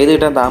ചെയ്ത്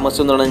കിട്ടാൻ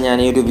താമസിച്ചെന്നാണ് ഞാൻ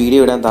ഈ ഒരു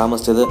വീഡിയോ ഇടാൻ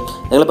താമസിച്ചത്.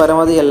 നിങ്ങൾ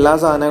പരമാവധി എല്ലാ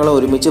സാധനങ്ങളും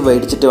ഒരുമിച്ച്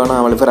മേടിച്ചിട്ട് വേണം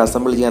ആംപ്ലിഫയർ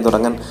അസംബിൾ ചെയ്യാൻ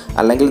തുടങ്ങാൻ.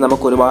 അല്ലെങ്കിൽ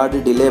നമുക്ക് ഒരുപാട്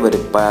ഡിലേ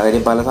വരും.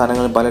 കാര്യം പല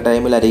സാധനങ്ങളും പല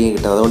ടൈമിലായിരിക്കും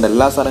കിട്ടുന്നത്. അതുകൊണ്ട്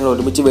എല്ലാ സാധനങ്ങളും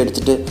ഒരുമിച്ച്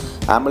മേടിച്ചിട്ട്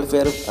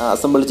ആംപ്ലിഫയർ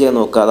അസംബിൾ ചെയ്യാൻ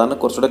നോക്കുക. അതാണ്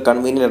കുറച്ചുകൂടെ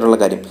കൺവീനിയൻ്റ് ആയിട്ടുള്ള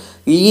കാര്യം.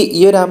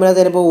 ഈ ഒരു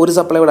ആംപ്ലിഫയർ ഇപ്പോൾ ഒരു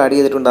സപ്ലൈ ഇവിടെ ആഡ്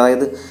ചെയ്തിട്ടുണ്ട്.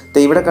 അതായത്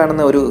ഇവിടെ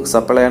കാണുന്ന ഒരു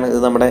സപ്ലൈ ആണ്. ഇത്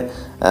നമ്മുടെ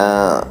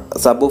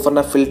സബ്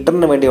ഊഫറിൻ്റെ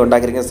ഫിൽറ്ററിന് വേണ്ടി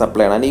ഉണ്ടാക്കിയിരിക്കുന്ന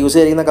സപ്ലൈ ആണ്. അതിന് യൂസ്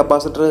ചെയ്തിരിക്കുന്ന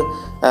കപ്പാസിറ്റർ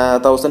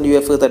 1000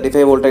 UF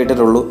 35 വോൾട്ട്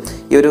ഇട്ടിട്ടുള്ളൂ.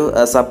 ഈ ഒരു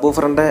സബ്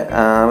ഊഫറിൻ്റെ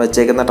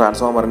വെച്ചേക്കുന്ന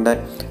ട്രാൻസ്ഫോമറിൻ്റെ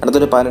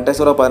അടുത്തൊരു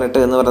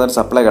 18/18 എന്ന് പറയുന്നൊരു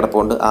സപ്ലൈ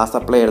കിടപ്പുണ്ട്. ആ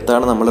സപ്ലൈ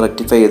എടുത്താണ് നമ്മൾ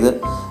റെക്ടിഫൈ ചെയ്ത്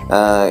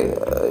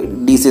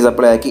DC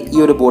സപ്ലൈ ആക്കി ഈ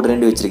ഒരു ബോർഡിന്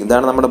വേണ്ടി വെച്ചിരിക്കുന്നത്.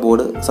 ഇതാണ് നമ്മുടെ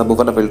board, sub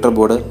ഊഫറിൻ്റെ filter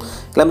board.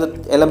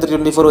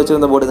 LM324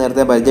 വെച്ചിരുന്ന ബോർഡ്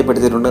നേരത്തെ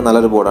പരിചയപ്പെടുത്തിയിട്ടുണ്ട്.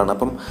 നല്ലൊരു ബോർഡാണ്.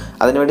 അപ്പം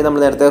അതിനുവേണ്ടി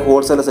നമ്മൾ നേരത്തെ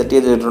ഹോൾസ് എല്ലാം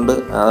സെറ്റ് ചെയ്തിട്ടുണ്ട്.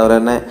 അതുപോലെ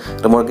തന്നെ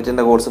റിമോട്ട്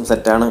കിറ്റിൻ്റെ ഹോൾസും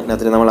സെറ്റാണ്.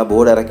 ഇതിനകത്ത് നമ്മൾ ആ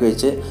ബോർഡ് ഇറക്കി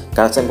വെച്ച്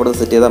കണക്ഷൻ കൊടുത്ത്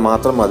സെറ്റ് ചെയ്താൽ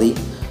മാത്രം മതി.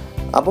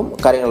 അപ്പം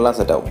കാര്യങ്ങളെല്ലാം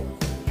സെറ്റാവും.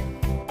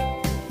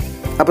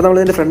 അപ്പോൾ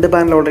നമ്മളിതിൻ്റെ ഫ്രണ്ട്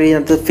പാനൽ ഓൾറെഡി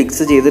ഇതിനകത്ത്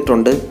ഫിക്സ്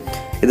ചെയ്തിട്ടുണ്ട്.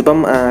 ഇതിപ്പം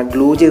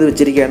ഗ്ലൂ ചെയ്ത്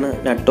വെച്ചിരിക്കുകയാണ്.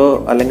 നട്ടോ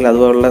അല്ലെങ്കിൽ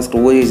അതുപോലുള്ള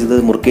സ്ക്രൂ ചെയ്ത്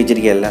മുറുക്കി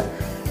വെച്ചിരിക്കുകയല്ല.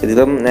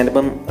 ഇതിപ്പം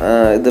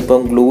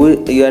ഗ്ലൂ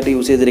ആയിട്ട്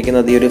യൂസ്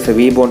ചെയ്തിരിക്കുന്നത് ഈ ഒരു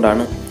ഫെവി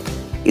ബോണ്ടാണ്.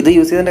 ഇത്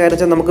യൂസ് ചെയ്തതിൻ്റെ കാര്യം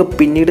വെച്ചാൽ നമുക്ക്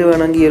പിന്നീട്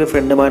വേണമെങ്കിൽ ഈ ഒരു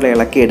ഫ്രണ്ട് പാനൽ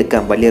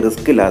ഇളക്കിയെടുക്കാം വലിയ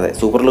റിസ്ക് ഇല്ലാതെ.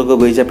 സൂപ്പർ ലൂക്ക്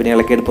ഉപയോഗിച്ചാൽ പിന്നെ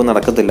ഇളക്കിയെടുപ്പ്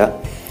നടക്കത്തില്ല.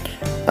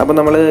 അപ്പോൾ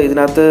നമ്മൾ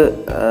ഇതിനകത്ത്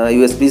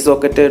USB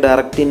സോക്കറ്റ്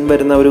ഡയറക്റ്റ് ഇൻ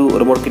വരുന്ന ഒരു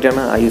റിമോട്ട്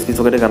കിറ്റാണ്. ആ USB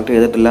സോക്കറ്റ് കണക്ട്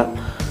ചെയ്തിട്ടില്ല.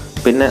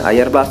 പിന്നെ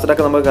എയർ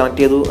ബ്ലാസ്റ്ററൊക്കെ നമ്മൾ കണക്ട്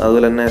ചെയ്തു.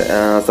 അതുപോലെ തന്നെ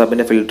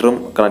സബിൻ്റെ ഫിൽറ്ററും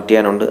കണക്ട്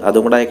ചെയ്യാനുണ്ട്.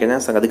 അതും കൂടെ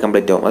ആയിക്കഴിഞ്ഞാൽ സംഗതി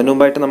കംപ്ലീറ്റ് ആവും. അതിന്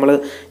മുമ്പായിട്ട് നമ്മൾ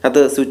അത്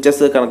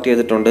സ്വിച്ചസ് കണക്ട്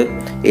ചെയ്തിട്ടുണ്ട്,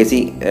 AC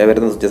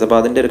വരുന്ന സ്വിച്ചസ്. അപ്പോൾ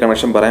അതിൻ്റെ ഒരു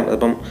കണക്ഷൻ പറയാം.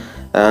 അതിപ്പം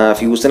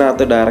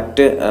ഫ്യൂസിനകത്ത്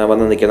ഡയറക്റ്റ്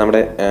വന്ന് നിൽക്കുക.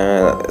 നമ്മുടെ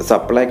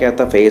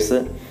സപ്ലൈക്കകത്ത ഫേസ്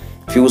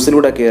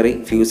ഫ്യൂസിലൂടെ കയറി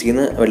ഫ്യൂസിൽ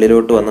നിന്ന്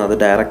വെള്ളിലോട്ട് വന്ന് അത്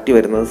ഡയറക്റ്റ്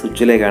വരുന്നത്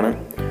സ്വിച്ചിലേക്കാണ്.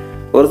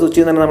 ഒരു സ്വിച്ചിൽ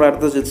നിന്ന് തന്നെ നമ്മൾ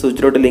അടുത്ത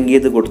സ്വിച്ചിലോട്ട് ലിങ്ക്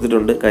ചെയ്ത്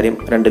കൊടുത്തിട്ടുണ്ട്. കാര്യം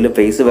രണ്ടിലും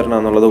ഫേസ് വരണം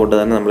എന്നുള്ളത് കൊണ്ട്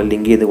തന്നെ നമ്മൾ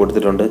ലിങ്ക് ചെയ്ത്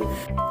കൊടുത്തിട്ടുണ്ട്.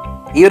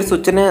 ഈ ഒരു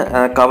സ്വിച്ചിന്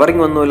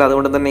കവറിങ് ഒന്നുമില്ല.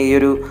 അതുകൊണ്ട് തന്നെ ഈ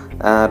ഒരു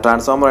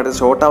ട്രാൻസ്ഫോമറായിട്ട്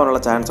ഷോർട്ട് ആവാനുള്ള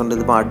ചാൻസ് ഉണ്ട്.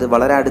 ഇതിപ്പോൾ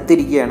വളരെ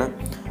അടുത്തിരിക്കുകയാണ്.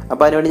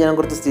 അപ്പോൾ അതിനുവേണ്ടി ഞാൻ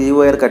കുറച്ച് സ്റ്റീവ്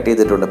വയർ കട്ട്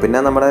ചെയ്തിട്ടുണ്ട്. പിന്നെ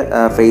നമ്മുടെ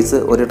ഫേസ്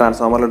ഒരു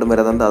ട്രാൻസ്ഫോമറിലോട്ടും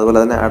വരുന്നുണ്ട്. അതുപോലെ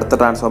തന്നെ അടുത്ത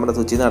ട്രാൻസ്ഫോമറിൻ്റെ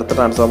സ്വിച്ചിൽ നിന്ന് അടുത്ത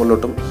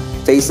ട്രാൻസ്ഫോമറിലോട്ടും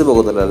ഫേസ്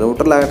പോകുന്നുണ്ട്.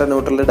 ന്യൂട്രലാകട്ടെ,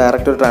 ന്യൂട്രലിൽ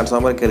ഡയറക്റ്റ് ഒരു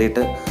ട്രാൻസ്ഫോമർ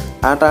കയറിയിട്ട്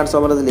ആ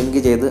ട്രാൻസ്ഫോമർ ലിങ്ക്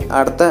ചെയ്ത്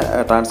അടുത്ത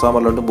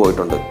ട്രാൻസ്ഫോമറിലോട്ടും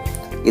പോയിട്ടുണ്ട്.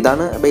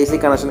 ഇതാണ്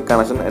ബേസിക്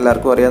കണക്ഷൻ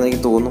എല്ലാവർക്കും അറിയാമെന്ന്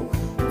എനിക്ക് തോന്നുന്നു.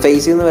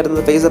 ഫേസിൽ നിന്ന്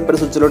വരുന്നത് ഫേസ് എപ്പോഴും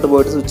സ്വിച്ചിലോട്ട്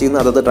പോയിട്ട് സ്വിച്ചിൽ നിന്ന്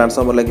അതത്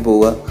ട്രാൻസ്ഫോമറിലേക്ക്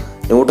പോവുക.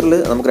 ന്യൂട്രൽ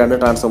നമുക്ക് 2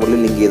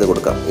 ട്രാൻസ്ഫോമറിൽ ലിങ്ക് ചെയ്ത്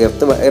കൊടുക്കാം.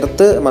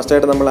 എർത്ത്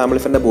മസ്റ്റായിട്ട് നമ്മൾ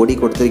ആംപ്ലിഫയറിൻ്റെ ബോഡി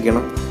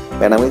കൊടുത്തിരിക്കണം.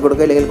 വേണമെങ്കിൽ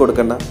കൊടുക്കുക, ഇല്ലെങ്കിൽ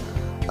കൊടുക്കണ്ട,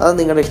 അത്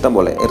നിങ്ങളുടെ ഇഷ്ടം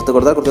പോലെ. എർത്ത്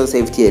കൊടുത്താൽ കുറച്ച്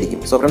സേഫ്റ്റി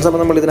ആയിരിക്കും. സോ ഫ്രണ്ട്സ്,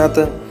 അപ്പോൾ നമ്മൾ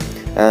ഇതിനകത്ത്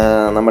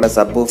നമ്മുടെ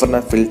സബ്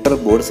വൂഫറിൻ്റെ ഫിൽറ്റർ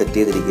ബോർഡ് സെറ്റ്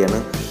ചെയ്തിരിക്കുകയാണ്.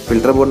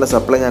 ഫിൽറ്റർ ബോർഡിൻ്റെ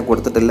സപ്ലൈ ഞാൻ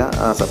കൊടുത്തിട്ടില്ല,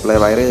 സപ്ലൈ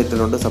വയർ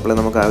ചെയ്തിട്ടുണ്ട്. സപ്ലൈ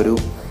നമുക്ക് ആ ഒരു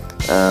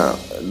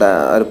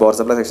പവർ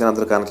സപ്ലൈ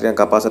സെക്ഷനകത്ത് കണക്ട് ചെയ്യാം.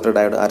 കപ്പാസിറ്റർ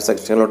ഡയോഡ് ആ ഒരു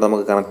സെക്ഷനിലോട്ട്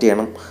നമുക്ക് കണക്ട്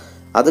ചെയ്യണം.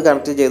 അത്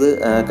കണക്ട് ചെയ്ത്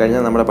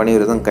കഴിഞ്ഞാൽ നമ്മുടെ പണി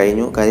ഒരുവിധം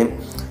കഴിഞ്ഞു. കാര്യം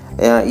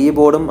ഈ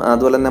ബോർഡും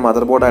അതുപോലെ തന്നെ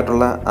മദർ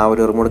ബോർഡായിട്ടുള്ള ആ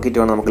ഒരു റിമോട്ട്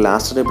കിറ്റുമാണ് നമുക്ക്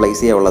ലാസ്റ്റ് പ്ലേസ്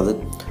ചെയ്യാനുള്ളത്.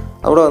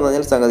 അവിടെ വന്നു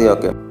കഴിഞ്ഞാൽ സംഗതി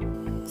ഓക്കെ.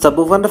 സബ്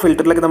വൂഫറിൻ്റെ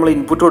ഫിൽറ്ററിലേക്ക് നമ്മൾ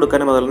ഇൻപുട്ട്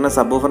കൊടുക്കാനും അതുപോലെ തന്നെ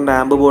സബ് വൂഫറിൻ്റെ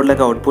ആംബ്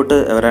ബോർഡിലേക്ക് ഔട്ട്പുട്ട്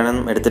വരാനും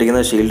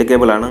എടുത്തിരിക്കുന്നത് ഷീൽഡ്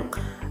കേബിളാണ്.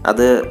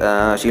 അത്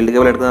ഷീൽഡ്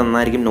കേബിൾ എടുക്കുന്നത്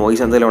നന്നായിരിക്കും.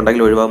 നോയ്സ് എന്തെങ്കിലും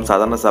ഉണ്ടെങ്കിൽ ഒഴിവാകും.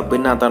 സാധാരണ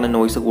സബിനകത്താണ്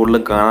നോയ്സ്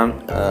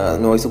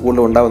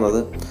കൂടുതൽ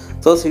ഉണ്ടാകുന്നത്.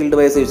 സോ ഷീൽഡ്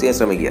വൈസ് യൂസ് ചെയ്യാൻ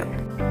ശ്രമിക്കുക.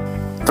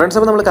 ഫ്രണ്ട്സ്,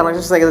 അപ്പോൾ നമ്മൾ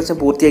കണക്ഷൻസ് ഏകദേശം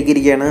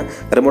പൂർത്തിയാക്കിയിരിക്കുകയാണ്.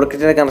 റിമോട്ട്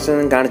കിറ്റിൻ്റെ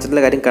കണക്ഷൻ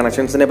കാണിച്ചിട്ടുള്ള കാര്യം,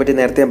 കണക്ഷൻസിനെ പറ്റി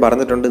നേരത്തെ ഞാൻ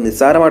പറഞ്ഞിട്ടുണ്ട്.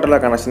 നിസ്സാരമായിട്ടുള്ള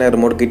കണക്ഷനെ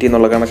റിമോട്ട് കിറ്റ്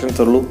എന്നുള്ള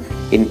കണക്ഷൻസ് ഉള്ളൂ,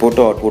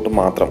 ഇൻപുട്ടും ഔട്ട്പുട്ടും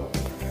മാത്രം.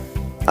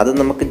 അത്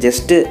നമുക്ക്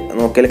ജസ്റ്റ്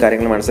നോക്കിയാൽ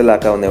കാര്യങ്ങൾ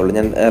മനസ്സിലാക്കാവുന്നേ ഉള്ളൂ.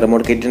 ഞാൻ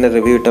റിമോട്ട് കിറ്റിൻ്റെ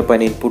റിവ്യൂ ഇട്ടപ്പോൾ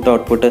അതിന് ഇൻപുട്ട്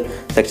ഔട്ട്പുട്ട്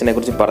സെക്ഷനെ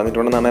കുറിച്ച്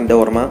പറഞ്ഞിട്ടുണ്ടെന്നാണ് എൻ്റെ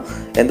ഓർമ്മ.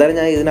 എന്തായാലും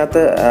ഞാൻ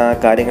ഇതിനകത്ത്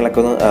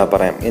കാര്യങ്ങളൊക്കെ ഒന്ന്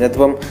പറയാം.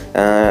 ഇതിനകത്തിപ്പം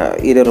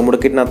ഈ റിമോട്ട്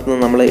കിറ്റിനകത്ത്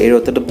നിന്ന് നമ്മൾ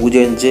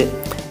 7805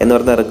 എന്ന്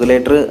പറയുന്ന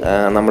റെഗുലേറ്റർ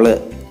നമ്മൾ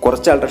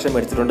കുറച്ച് ആൾട്രേഷൻ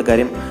മേടിച്ചിട്ടുണ്ട്.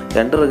 കാര്യം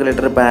 2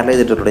 റെഗുലേറ്റർ പാരലൽ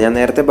ചെയ്തിട്ടുണ്ട്. ഞാൻ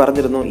നേരത്തെ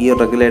പറഞ്ഞിരുന്നു ഈ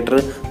റെഗുലേറ്റർ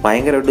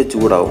ഭയങ്കരമായിട്ട്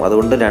ചൂടാവും.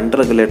 അതുകൊണ്ട്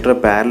 2 റെഗുലേറ്റർ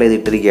പാരലൽ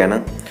ചെയ്തിട്ടിരിക്കുകയാണ്.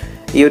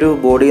 ഈ ഒരു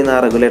ബോഡിയിൽ നിന്ന് ആ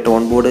റെഗുലേറ്റർ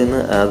ഓൺ ബോർഡിൽ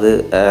നിന്ന് അത്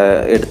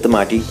എടുത്ത്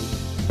മാറ്റി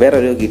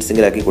വേറൊരു ഹീറ്റ്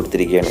സിങ്കിലാക്കി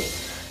കൊടുത്തിരിക്കുകയാണ്.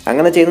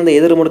 അങ്ങനെ ചെയ്യുന്നത്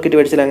ഏത് റിമോട്ട് കിറ്റ്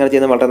മേടിച്ചാലും അങ്ങനെ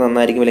ചെയ്യുന്നത് വളരെ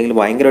നന്നായിരിക്കും, അല്ലെങ്കിൽ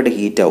ഭയങ്കരമായിട്ട്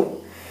ഹീറ്റാവും.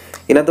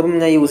 ഇതിനകത്തിപ്പം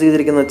ഞാൻ യൂസ്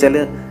ചെയ്തിരിക്കുന്നത് വെച്ചാൽ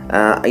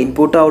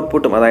ഇൻപുട്ടും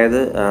ഔട്ട്പുട്ടും, അതായത്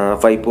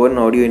 5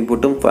 ഓഡിയോ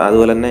ഇൻപുട്ടും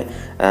അതുപോലെ തന്നെ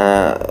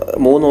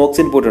 3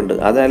 ഓക്സ് ഇൻപുട്ടുണ്ട്.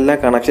 അതെല്ലാം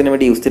കണക്ഷന്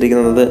വേണ്ടി യൂസ്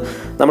ചെയ്തിരിക്കുന്നത്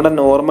നമ്മുടെ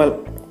നോർമൽ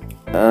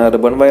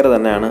റിബൺ വയർ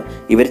തന്നെയാണ്.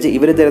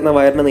 ഇവർ തരുന്ന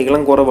വയറിന്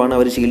നീളം കുറവാണ്,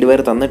 അവർ ഷീൽഡ്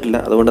വയർ തന്നിട്ടില്ല.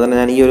 അതുകൊണ്ട് തന്നെ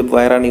ഞാൻ ഈ ഒരു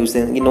വയറാണ് യൂസ്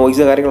ചെയ്യുന്നത്. ഈ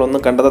നോയ്സ്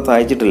കാര്യങ്ങളൊന്നും കണ്ടെത്താൻ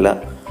സാധിച്ചിട്ടില്ല.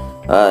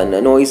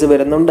 നോയ്സ്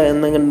വരുന്നുണ്ട്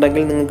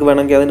എന്നുണ്ടെങ്കിൽ നിങ്ങൾക്ക്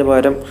വേണമെങ്കിൽ അതിന്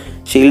പകരം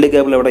ഷീൽഡ്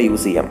കേബിൾ അവിടെ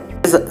യൂസ് ചെയ്യാം.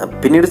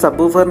 പിന്നീട് സബ്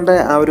വൂഫറിൻ്റെ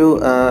ആ ഒരു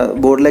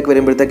ബോർഡിലേക്ക്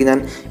വരുമ്പോഴത്തേക്ക് ഞാൻ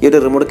ഈ ഒരു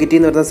റിമോട്ട് കിറ്റിൽ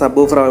നിന്ന് വരുന്ന സബ്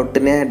വൂഫർ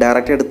ഔട്ടിനെ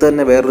ഡയറക്റ്റ് എടുത്ത്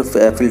തന്നെ വേറൊരു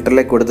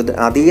ഫിൽറ്ററിലേക്ക് കൊടുത്തിട്ട്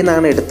അതിൽ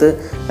നിന്നാണ് എടുത്ത്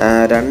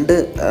 2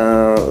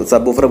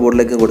 സബ് വൂഫർ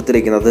ബോർഡിലേക്ക്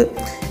കൊടുത്തിരിക്കുന്നത്.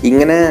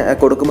 ഇങ്ങനെ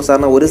കൊടുക്കുമ്പോൾ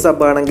സാറിന് ഒരു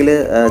സബ് ആണെങ്കിൽ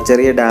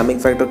ചെറിയ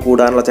ഡാമിംഗ് ഫാക്ടർ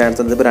കൂടാനുള്ള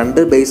ചാൻസ് ഉണ്ട്. ഇപ്പോൾ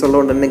 2 ബേസ്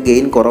ഉള്ളതുകൊണ്ട് തന്നെ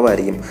ഗെയിൻ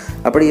കുറവായിരിക്കും.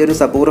 അപ്പോൾ ഈ ഒരു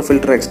സബ് വൂഫർ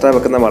ഫിൽറ്റർ എക്സ്ട്രാ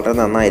വെക്കുന്നത് വളരെ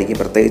നന്നായിരിക്കും.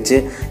 പ്രത്യേകിച്ച്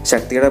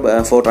ശക്തിയുടെ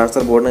 4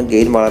 ട്രാൻസ്ഫർ ബോർഡിന്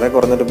ഗെയിൻ വളരെ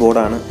കുറഞ്ഞൊരു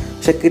ബോർഡാണ്.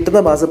 പക്ഷേ കിട്ടുന്ന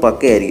ബാസ്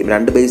പക്കയായിരിക്കും.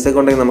 2 ബേസൊക്കെ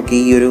ഉണ്ടെങ്കിൽ നമുക്ക്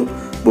ഈ ഒരു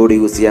ബോർഡ്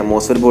യൂസ് ചെയ്യാം.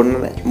 മോസ്ഫെറ്റ്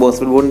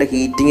ബോർഡിൻ്റെ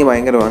ഹീറ്റിംഗ്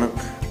ഭയങ്കരമാണ്.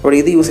 അപ്പോൾ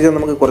ഇത് യൂസ് ചെയ്താൽ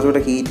നമുക്ക്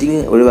കുറച്ചുകൂടെ ഹീറ്റിംഗ്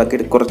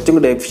ഒഴിവാക്കിയിട്ട് കുറച്ചും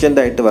കൂടി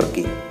എഫിഷ്യൻ്റായിട്ട് വർക്ക്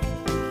ചെയ്യും.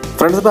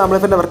 ഫ്രണ്ട്സ്, ഇപ്പോൾ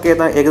ആംപ്ലിഫയറിൻ്റെ വർക്ക്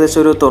ചെയ്താൽ ഏകദേശം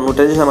ഒരു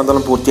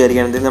 95%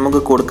 പൂർത്തിയായിരിക്കുകയാണ്. നമുക്ക്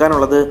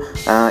കൊടുക്കാനുള്ളത്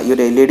ഈ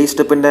ഒരു LED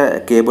സ്റ്റെപ്പിൻ്റെ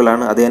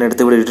കേബിളാണ്. അത് ഞാൻ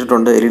എടുത്ത് ഇവിടെ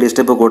ഇട്ടിട്ടുണ്ട്. LED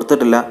സ്റ്റെപ്പ്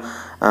കൊടുത്തിട്ടില്ല.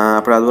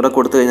 അപ്പോൾ അതുകൂടെ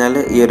കൊടുത്തു കഴിഞ്ഞാൽ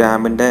ഈ ഒരു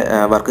ആമ്പിൻ്റെ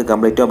വർക്ക്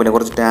കംപ്ലീറ്റ് ആവും. പിന്നെ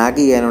കുറച്ച് ടാഗ്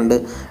ചെയ്യാനുണ്ട്.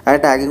 ആ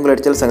ടാഗിങ് കൂടെ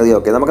അടിച്ചാൽ സംഗതി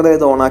ഓക്കെ. നമുക്കത്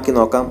ഇത് ഓണാക്കി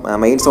നോക്കാം.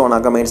 മെയിൻസ്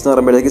ഓണാക്കാം. മെയിൻസ് എന്ന്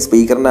പറയുമ്പോഴത്തേക്ക്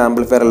സ്പീക്കറിൻ്റെ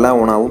ആംപ്ലിഫയർ എല്ലാം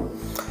ഓണാവും.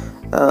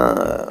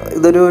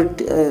 ഇതൊരു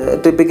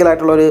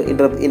ടിപ്പിക്കലായിട്ടുള്ളൊരു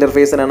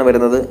ഇൻ്റർഫേസിനാണ്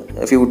വരുന്നത്.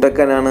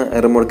 ഫ്യൂടെക്കാനാണ്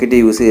റിമോട്ട് കിറ്റ്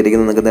യൂസ്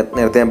ചെയ്തിരിക്കുന്നത്. നിങ്ങൾക്ക്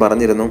നേരത്തെ ഞാൻ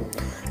പറഞ്ഞിരുന്നു.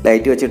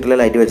 ലൈറ്റ് വെച്ചിട്ടില്ല.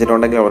 ലൈറ്റ്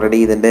വെച്ചിട്ടുണ്ടെങ്കിൽ ഓൾറെഡി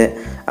ഇതിൻ്റെ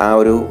ആ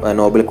ഒരു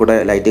നോബിൽ കൂടെ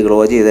ലൈറ്റ് ഗ്ലോ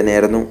ചെയ്ത്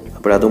തന്നെയായിരുന്നു.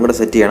 അപ്പോൾ അതും കൂടെ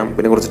സെറ്റ് ചെയ്യണം.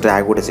 പിന്നെ കുറച്ച്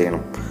ടാഗ് കൂടെ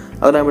ചെയ്യണം.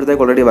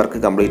 അതിനാകുമ്പോഴത്തേക്ക് ഓൾറെഡി വർക്ക്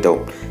കംപ്ലീറ്റ്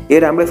ആവും. ഈ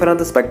ഒരു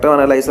ആംപ്ലിഫയറിനകത്ത് സ്പെക്ട്രം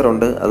അനലൈസർ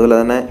ഉണ്ട്. അതുപോലെ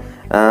തന്നെ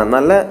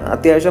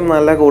അത്യാവശ്യം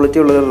നല്ല ക്വാളിറ്റി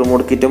ഉള്ളൊരു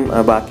റിമോട്ട് കിറ്റും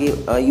ബാക്കി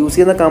യൂസ്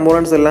ചെയ്യുന്ന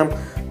കമ്പോണൻസ് എല്ലാം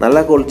നല്ല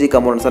ക്വാളിറ്റി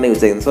കമ്പോണൻസാണ്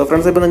യൂസ് ചെയ്യുന്നത്. സോ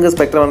ഫ്രണ്ട്സ്, ഇപ്പോൾ നിങ്ങൾക്ക്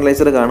സ്പെക്ട്രം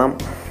അനലൈസർ കാണാം.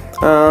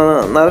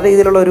 നല്ല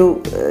രീതിയിലുള്ള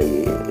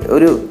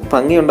ഒരു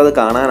ഭംഗിയുണ്ട് അത്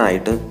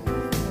കാണാനായിട്ട്.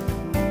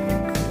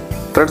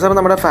 ഫ്രണ്ട്സ്, അപ്പോൾ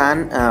നമ്മുടെ ഫാൻ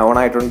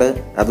ഓണായിട്ടുണ്ട്.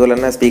 അതുപോലെ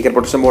തന്നെ സ്പീക്കർ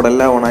പ്രൊട്ടക്ഷൻ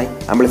ബോർഡെല്ലാം ഓണായി.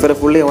 Amplifier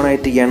fully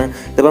ഓണായിട്ടിരിക്കുകയാണ്.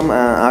 ഇതിപ്പം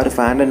ആ ഒരു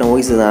ഫാനിൻ്റെ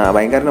നോയ്സ്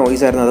ഭയങ്കര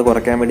നോയ്സായിരുന്നു. അത്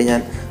കുറയ്ക്കാൻ വേണ്ടി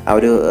ഞാൻ ആ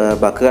ഒരു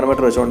ബക്ക്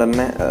കൺവെർട്ടർ വെച്ചുകൊണ്ട്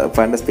തന്നെ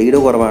ഫാനിൻ്റെ സ്പീഡ്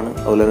കുറവാണ്.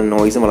 അതുപോലെ തന്നെ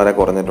നോയ്സും വളരെ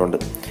കുറഞ്ഞിട്ടുണ്ട്.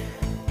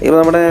 ഇപ്പോൾ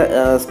നമ്മുടെ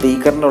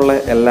സ്പീക്കറിൻ്റെ ഉള്ള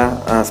എല്ലാ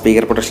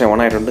സ്പീക്കർ പ്രൊട്ടക്ഷൻ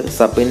ഓണായിട്ടുണ്ട്.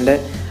 സബിൻ്റെ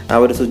ആ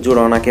ഒരു സ്വിച്ച്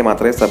കൂടെ ഓണാക്കിയാൽ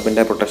മാത്രമേ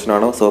സബിൻ്റെ പ്രൊട്ടക്ഷൻ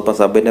ആണോ. സോ ഇപ്പം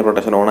സബിൻ്റെ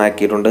പ്രൊട്ടക്ഷൻ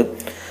ഓണാക്കിയിട്ടുണ്ട്.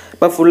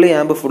 അപ്പോൾ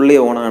ആമ്പ് ഫുള്ളി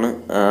ഓണാണ്.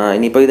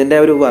 ഇനിയിപ്പോൾ ഇതിൻ്റെ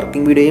ഒരു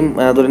വർക്കിംഗ് വീഡിയോയും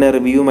അതുപോലെ തന്നെ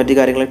റിവ്യൂ മറ്റു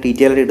കാര്യങ്ങളും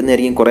ഡീറ്റെയിലായിട്ട്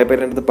ഇടുന്നതായിരിക്കും. കുറേ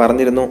പേര് എൻ്റെ അടുത്ത്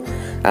പറഞ്ഞിരുന്നു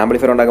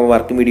ആംപ്ലിഫയർ ഉണ്ടാക്കുമ്പോൾ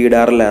വർക്കിംഗ് വീഡിയോ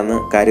ഇടാറില്ല എന്ന്.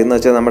 കാര്യം എന്ന്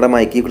വെച്ചാൽ നമ്മുടെ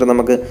മൈക്കിൽ കൂടെ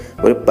നമുക്ക്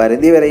ഒരു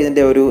പരിധി വരെ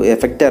ഇതിൻ്റെ ഒരു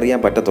എഫക്റ്റ് അറിയാൻ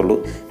പറ്റത്തുള്ളൂ.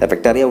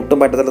 എഫക്റ്റ് അറിയാൻ ഒട്ടും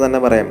പറ്റത്തില്ല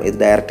തന്നെ പറയാം. ഇത്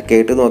ഡയറക്റ്റ്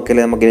കേട്ട്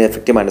നോക്കിയാലേ നമുക്ക്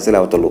എഫക്റ്റ്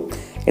മനസ്സിലാവത്തുള്ളൂ.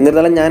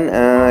 എന്നിരുന്നാലും ഞാൻ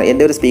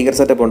എൻ്റെ ഒരു സ്പീക്കർ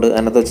സെറ്റപ്പ് ഉണ്ട്.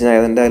 അതിനകത്ത് വെച്ച്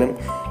ഞാൻ എന്തായാലും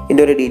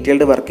ഇതിൻ്റെ ഒരു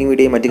ഡീറ്റെയിൽഡ് വർക്കിംഗ്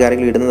വീഡിയോയും മറ്റു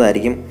കാര്യങ്ങളും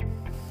ഇടുന്നതായിരിക്കും.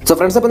 സോ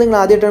ഫ്രണ്ട്സ്, അപ്പോൾ നിങ്ങൾ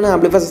ആദ്യമായിട്ടാണ്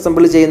ആംപ്ലിഫയർ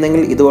അസംബിൾ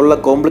ചെയ്യുന്നതെങ്കിൽ ഇതുപോലുള്ള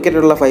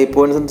കോംപ്ലിക്കേറ്റഡ് ഉള്ള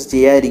 5.1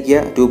 ചെയ്യാതിരിക്കുക.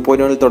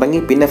 2.1 തുടങ്ങി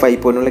പിന്നെ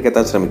 5.1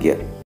 എത്താൻ ശ്രമിക്കുക.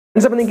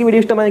 ഫ്രണ്ട്സ്, അപ്പോൾ നിങ്ങൾക്ക്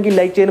വീഡിയോ ഇഷ്ടമായെങ്കിൽ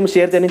ലൈക്ക് ചെയ്യാനും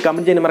ഷെയർ ചെയ്യാനും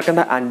കമന്റ് ചെയ്യാനും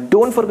മറക്കണ്ട. And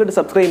don't forget to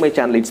subscribe my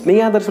channel. It's me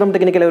Adarsh from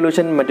technical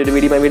evolution. മറ്റൊരു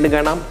വീഡിയോ വീണ്ടും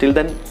കാണാം. Till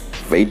then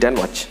wait and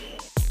watch.